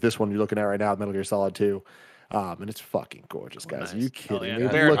 is this one you're looking at right now, Metal Gear Solid 2. And it's fucking gorgeous, guys. Nice. Are you kidding me?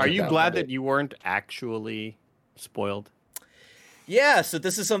 Barrett, are you glad that you weren't actually spoiled? Yeah, so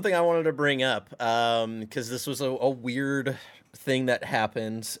this is something I wanted to bring up because this was a weird thing that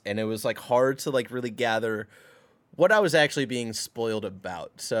happened, and it was like hard to like really gather what I was actually being spoiled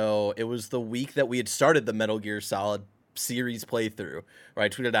about. So it was the week that we had started the Metal Gear Solid series playthrough, where I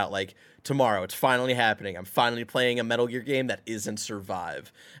tweeted out like, tomorrow it's finally happening, I'm finally playing a Metal Gear game that isn't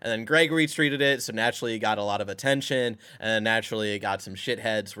Survive. And then Greg retweeted it, so naturally it got a lot of attention, and then naturally it got some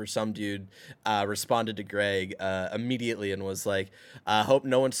shitheads where some dude responded to Greg immediately and was like, hope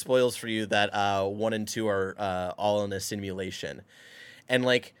no one spoils for you that 1 and 2 are all in a simulation. And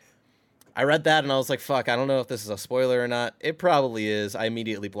like, I read that and I was like, fuck, I don't know if this is a spoiler or not. It probably is. I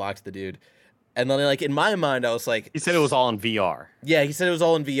immediately blocked the dude. And then, like, in my mind, I was like... He said it was all in VR. Yeah, he said it was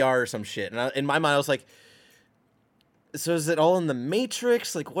all in VR or some shit. And in my mind, I was like, so is it all in the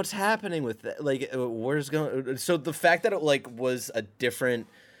Matrix? Like, what's happening with that? Like, where's going... So the fact that it, like, was a different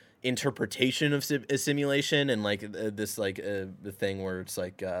interpretation of a simulation and, like, this, like, the thing where it's,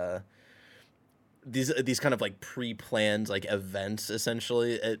 like... These kind of like pre-planned like events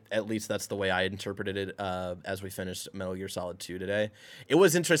essentially, at least that's the way I interpreted it as we finished Metal Gear Solid 2 today. It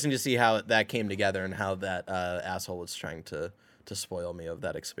was interesting to see how that came together and how that asshole was trying to spoil me of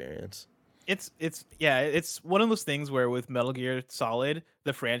that experience. It's one of those things where with Metal Gear Solid,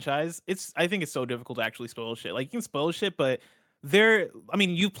 the franchise, I think it's so difficult to actually spoil shit. Like, you can spoil shit, but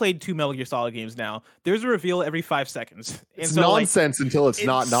you've played 2 Metal Gear Solid games now. There's a reveal every 5 seconds. And it's so, nonsense until it's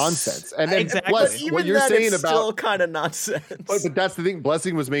not nonsense. And then exactly. plus, what you're saying about still kind of nonsense. But that's the thing.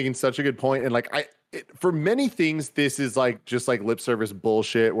 Blessing was making such a good point, and like for many things, this is like just like lip service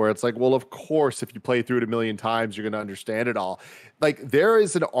bullshit. Where it's like, well, of course, if you play through it a million times, you're gonna understand it all. Like, there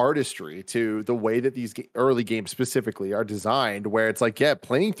is an artistry to the way that these early games specifically are designed, where it's like, yeah,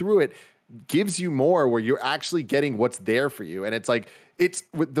 playing through it gives you more where you're actually getting what's there for you. And it's like, it's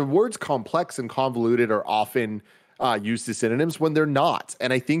with the words complex and convoluted are often used as synonyms when they're not.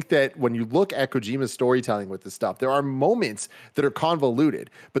 And I think that when you look at Kojima's storytelling with this stuff, there are moments that are convoluted,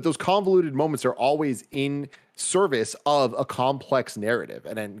 but those convoluted moments are always in service of a complex narrative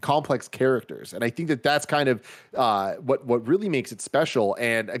and then complex characters. And I think that that's kind of what really makes it special.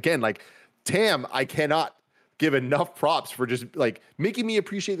 And again, like Tam, I cannot give enough props for just like making me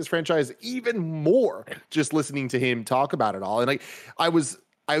appreciate this franchise even more, just listening to him talk about it all. And like, I was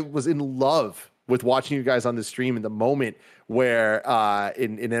in love with watching you guys on the stream in the moment where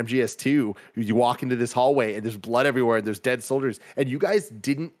in MGS2, you walk into this hallway and there's blood everywhere and there's dead soldiers, and you guys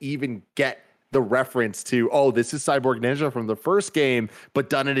didn't even get the reference to, oh, this is Cyborg Ninja from the first game, but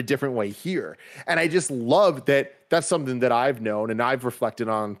done in a different way here. And I just love that that's something that I've known and I've reflected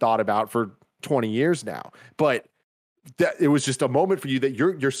on, thought about for 20 years now, but that it was just a moment for you that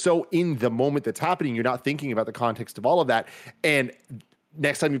you're so in the moment that's happening, you're not thinking about the context of all of that. And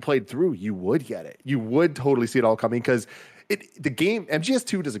next time you played through, you would get it. You would totally see it all coming, because the game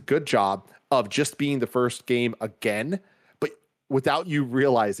MGS2 does a good job of just being the first game again, but without you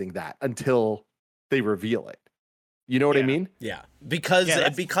realizing that until they reveal it. You know what I mean? Yeah, because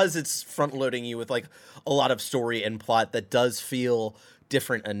it's front loading you with like a lot of story and plot that does feel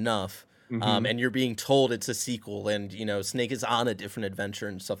different enough. Mm-hmm. And you're being told it's a sequel, and you know Snake is on a different adventure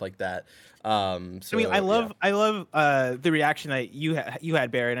and stuff like that. So I love the reaction that you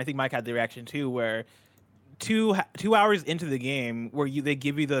had, Barry, and I think Mike had the reaction too, where 2 hours into the game, where they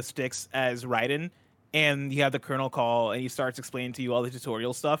give you the sticks as Raiden, and you have the Colonel call, and he starts explaining to you all the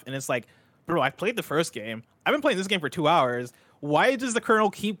tutorial stuff, and it's like, bro, I've played the first game. I've been playing this game for 2 hours. Why does the Colonel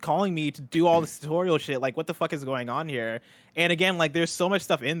keep calling me to do all this tutorial shit? Like, what the fuck is going on here? And again, like, there's so much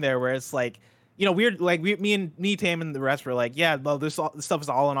stuff in there where it's like, you know, weird. Like, me, Tam, and the rest were like, yeah, well, this stuff is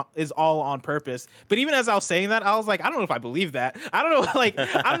all on purpose. But even as I was saying that, I was like, I don't know if I believe that. I don't know, like,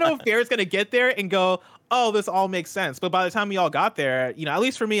 I don't know if Barrett's gonna get there and go, oh, this all makes sense. But by the time we all got there, you know, at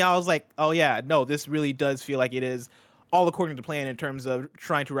least for me, I was like, oh yeah, no, this really does feel like it is all according to plan in terms of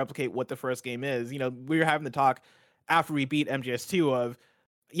trying to replicate what the first game is. You know, we were having the talk after we beat MGS2 of,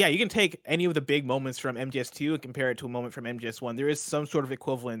 yeah, you can take any of the big moments from MGS2 and compare it to a moment from MGS1. There is some sort of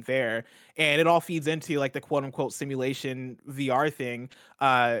equivalent there, and it all feeds into like the quote unquote simulation VR thing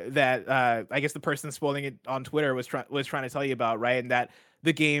that I guess the person spoiling it on Twitter was trying to tell you about, right? And that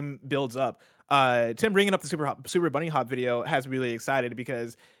the game builds up. Tim bringing up the Super Bunny Hop video has me really excited,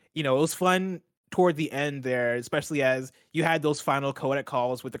 because you know it was fun toward the end there, especially as you had those final codec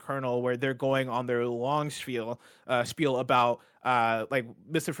calls with the Colonel where they're going on their long spiel about like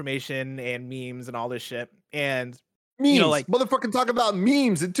misinformation and memes and all this shit. And memes, you know, like motherfucking talk about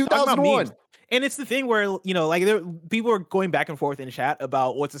memes in 2001. And it's the thing where, you know, like people are going back and forth in chat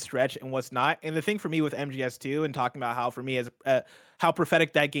about what's a stretch and what's not. And the thing for me with MGS2 and talking about how for me as how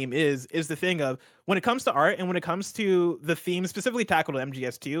prophetic that game is the thing of when it comes to art and when it comes to the theme specifically tackled in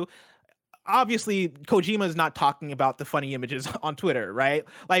MGS2, obviously Kojima is not talking about the funny images on Twitter, right?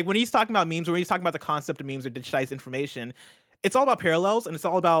 Like when he's talking about memes, or when he's talking about the concept of memes or digitized information, it's all about parallels and it's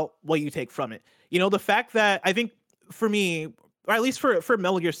all about what you take from it. You know, the fact that I think for me, or at least for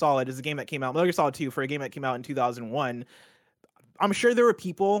Metal Gear Solid is a game that came out, Metal Gear Solid 2 for a game that came out in 2001, I'm sure there were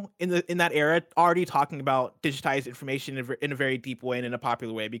people in that era already talking about digitized information in a very deep way and in a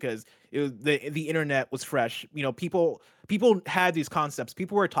popular way, because the internet was fresh. You know, people had these concepts.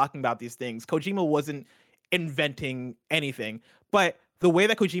 People were talking about these things. Kojima wasn't inventing anything. But the way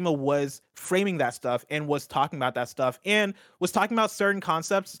that Kojima was framing that stuff and was talking about that stuff and was talking about certain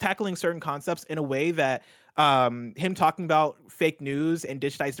concepts, tackling certain concepts in a way that him talking about fake news and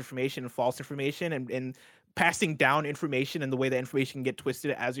digitized information and false information and passing down information and the way that information can get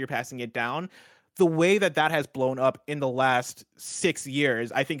twisted as you're passing it down. The way that has blown up in the last 6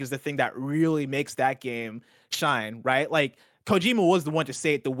 years, I think, is the thing that really makes that game shine, right? Like, Kojima was the one to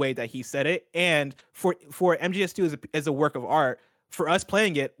say it the way that he said it. And for MGS2 as a work of art, for us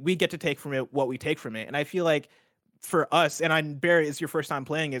playing it, we get to take from it what we take from it. And I feel like for us, and Barry, it's your first time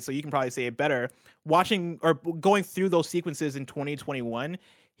playing it, so you can probably say it better, watching or going through those sequences in 2021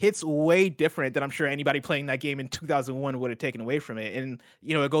 hits way different than I'm sure anybody playing that game in 2001 would have taken away from it. And,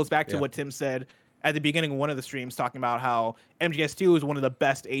 you know, it goes back to what Tim said at the beginning of one of the streams, talking about how MGS2 is one of the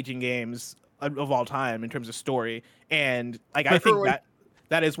best aging games of all time in terms of story. And like, I think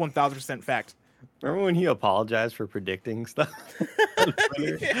that is 1000% fact. Remember when he apologized for predicting stuff?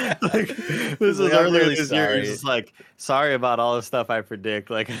 Like, this was earlier this year. He's just like, sorry about all the stuff I predict.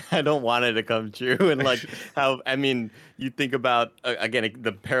 Like, I don't want it to come true. And like, how, I mean, you think about, again,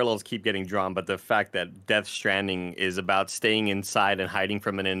 the parallels keep getting drawn, but the fact that Death Stranding is about staying inside and hiding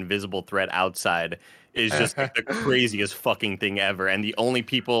from an invisible threat outside is just like the craziest fucking thing ever. And the only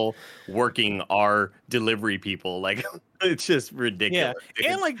people working are delivery people. Like, it's just ridiculous.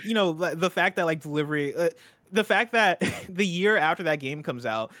 Yeah. And like, you know, the fact that like delivery, the fact that the year after that game comes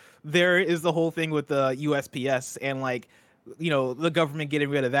out, there is the whole thing with the USPS and like, you know, the government getting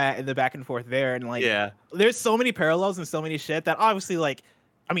rid of that and the back and forth there. And like, there's so many parallels and so many shit that obviously, like,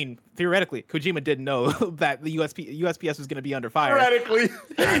 I mean, theoretically, Kojima didn't know that the USPS was going to be under fire. Theoretically,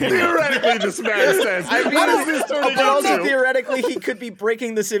 this man says. I mean, what is this turning but also into? theoretically, he could be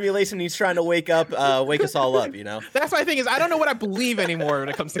breaking the simulation. He's trying to wake us all up. You know. That's my thing is I don't know what I believe anymore when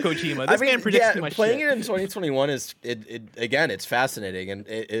it comes to Kojima. This man predicts too much playing shit. it in 2021 is again, it's fascinating and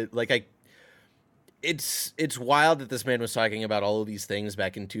it's wild that this man was talking about all of these things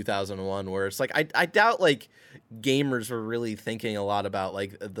back in 2001, where it's like I doubt like gamers were really thinking a lot about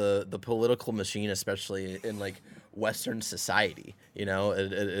like the political machine, especially in like Western society, you know,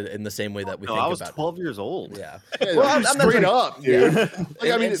 in the same way that we think about. I was 12 years old. Yeah. Well, I'm straight up, dude.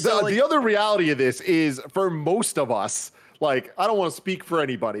 Like, I mean, the other reality of this is for most of us, like, I don't want to speak for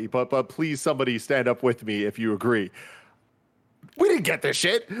anybody, but please somebody stand up with me if you agree. We didn't get this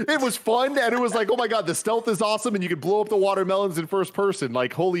shit. It was fun, and it was like, oh my god, the stealth is awesome, and you can blow up the watermelons in first person.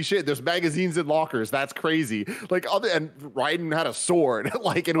 Like, holy shit, there's magazines in lockers. That's crazy. Like, and Raiden had a sword.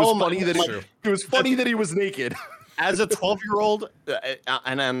 Like, and it was funny that he was naked. As a 12-year-old,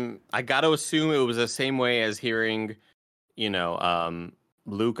 and I got to assume it was the same way as hearing, you know,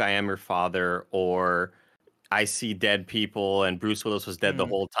 Luke, I am your father, or I see dead people, and Bruce Willis was dead the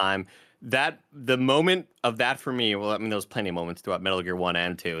whole time. The moment of that for me, well, I mean, there was plenty of moments throughout Metal Gear 1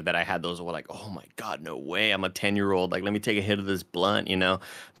 and 2 that I had those were like, oh my god, no way, I'm a 10-year-old, like, let me take a hit of this blunt, you know?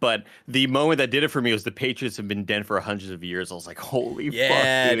 But the moment that did it for me was the Patriots have been dead for hundreds of years. I was like, holy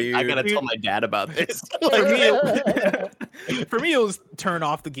fuck, dude. I gotta tell my dad about this. For me, it was turn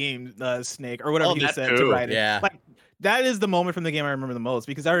off the game, Snake, or whatever he said to Raiden. Yeah. Like, that is the moment from the game I remember the most,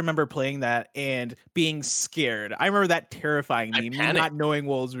 because I remember playing that and being scared. I remember that terrifying me, not knowing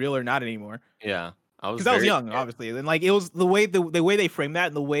what was real or not anymore. Yeah, because I was young, obviously, and like it was the way they framed that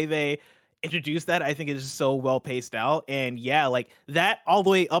and the way they introduced that. I think is so well paced out, and yeah, like that all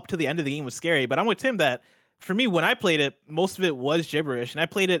the way up to the end of the game was scary. But I'm with Tim that for me, when I played it, most of it was gibberish, and I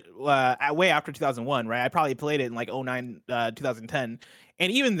played it way after 2001, right? I probably played it in like 2009, 2010,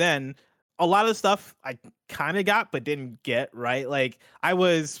 and even then, a lot of the stuff I kind of got but didn't get, right? Like I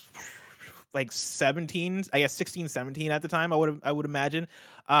was like 17, I guess 16, 17 at the time, I would imagine.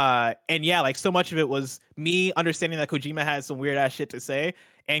 And yeah, like so much of it was me understanding that Kojima had some weird ass shit to say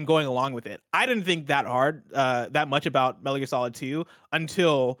and going along with it. I didn't think that much about Metal Gear Solid 2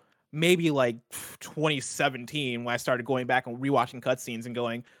 until maybe like 2017, when I started going back and rewatching cutscenes and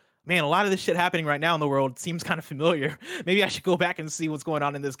going, man, a lot of this shit happening right now in the world seems kind of familiar. Maybe I should go back and see what's going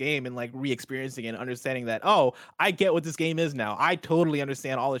on in this game and like re-experiencing it and understanding that, oh, I get what this game is now. I totally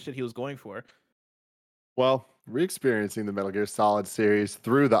understand all the shit he was going for. Well, re-experiencing the Metal Gear Solid series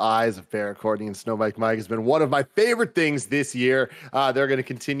through the eyes of Barrett Courtney and Snow Mike has been one of my favorite things this year. They're going to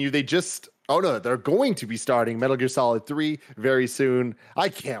continue. They're going to be starting Metal Gear Solid 3 very soon. I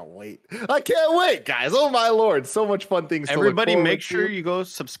can't wait, guys. Oh my lord, so much fun things. Everybody, make sure you go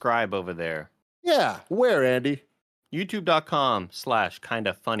subscribe over there. Yeah, where, Andy?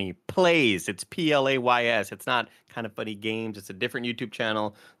 youtube.com/kindafunnyplays. It's PLAYS. It's not Kind of Funny Games. It's a different YouTube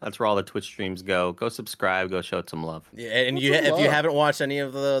channel. That's where all the Twitch streams go. Go subscribe. Go show it some love. Yeah, and if you haven't watched any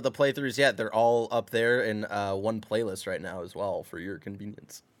of the playthroughs yet, they're all up there in one playlist right now as well for your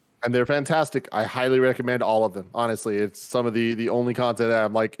convenience. And they're fantastic. I highly recommend all of them. Honestly, it's some of the only content that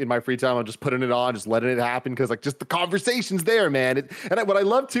I'm like in my free time, I'm just putting it on, just letting it happen because like just the conversation's there, man. What I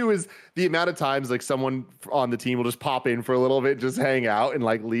love too is the amount of times like someone on the team will just pop in for a little bit, just hang out and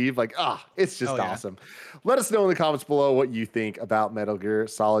like leave. Like, it's just awesome. Let us know in the comments below what you think about Metal Gear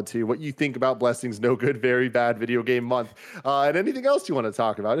Solid 2, what you think about Blessing's No Good, Very Bad Video Game Month, and anything else you want to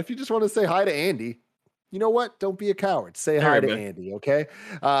talk about. If you just want to say hi to Andy, you know what? Don't be a coward. Say hi to Andy, okay?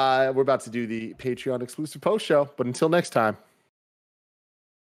 We're about to do the Patreon exclusive post show, but until next time.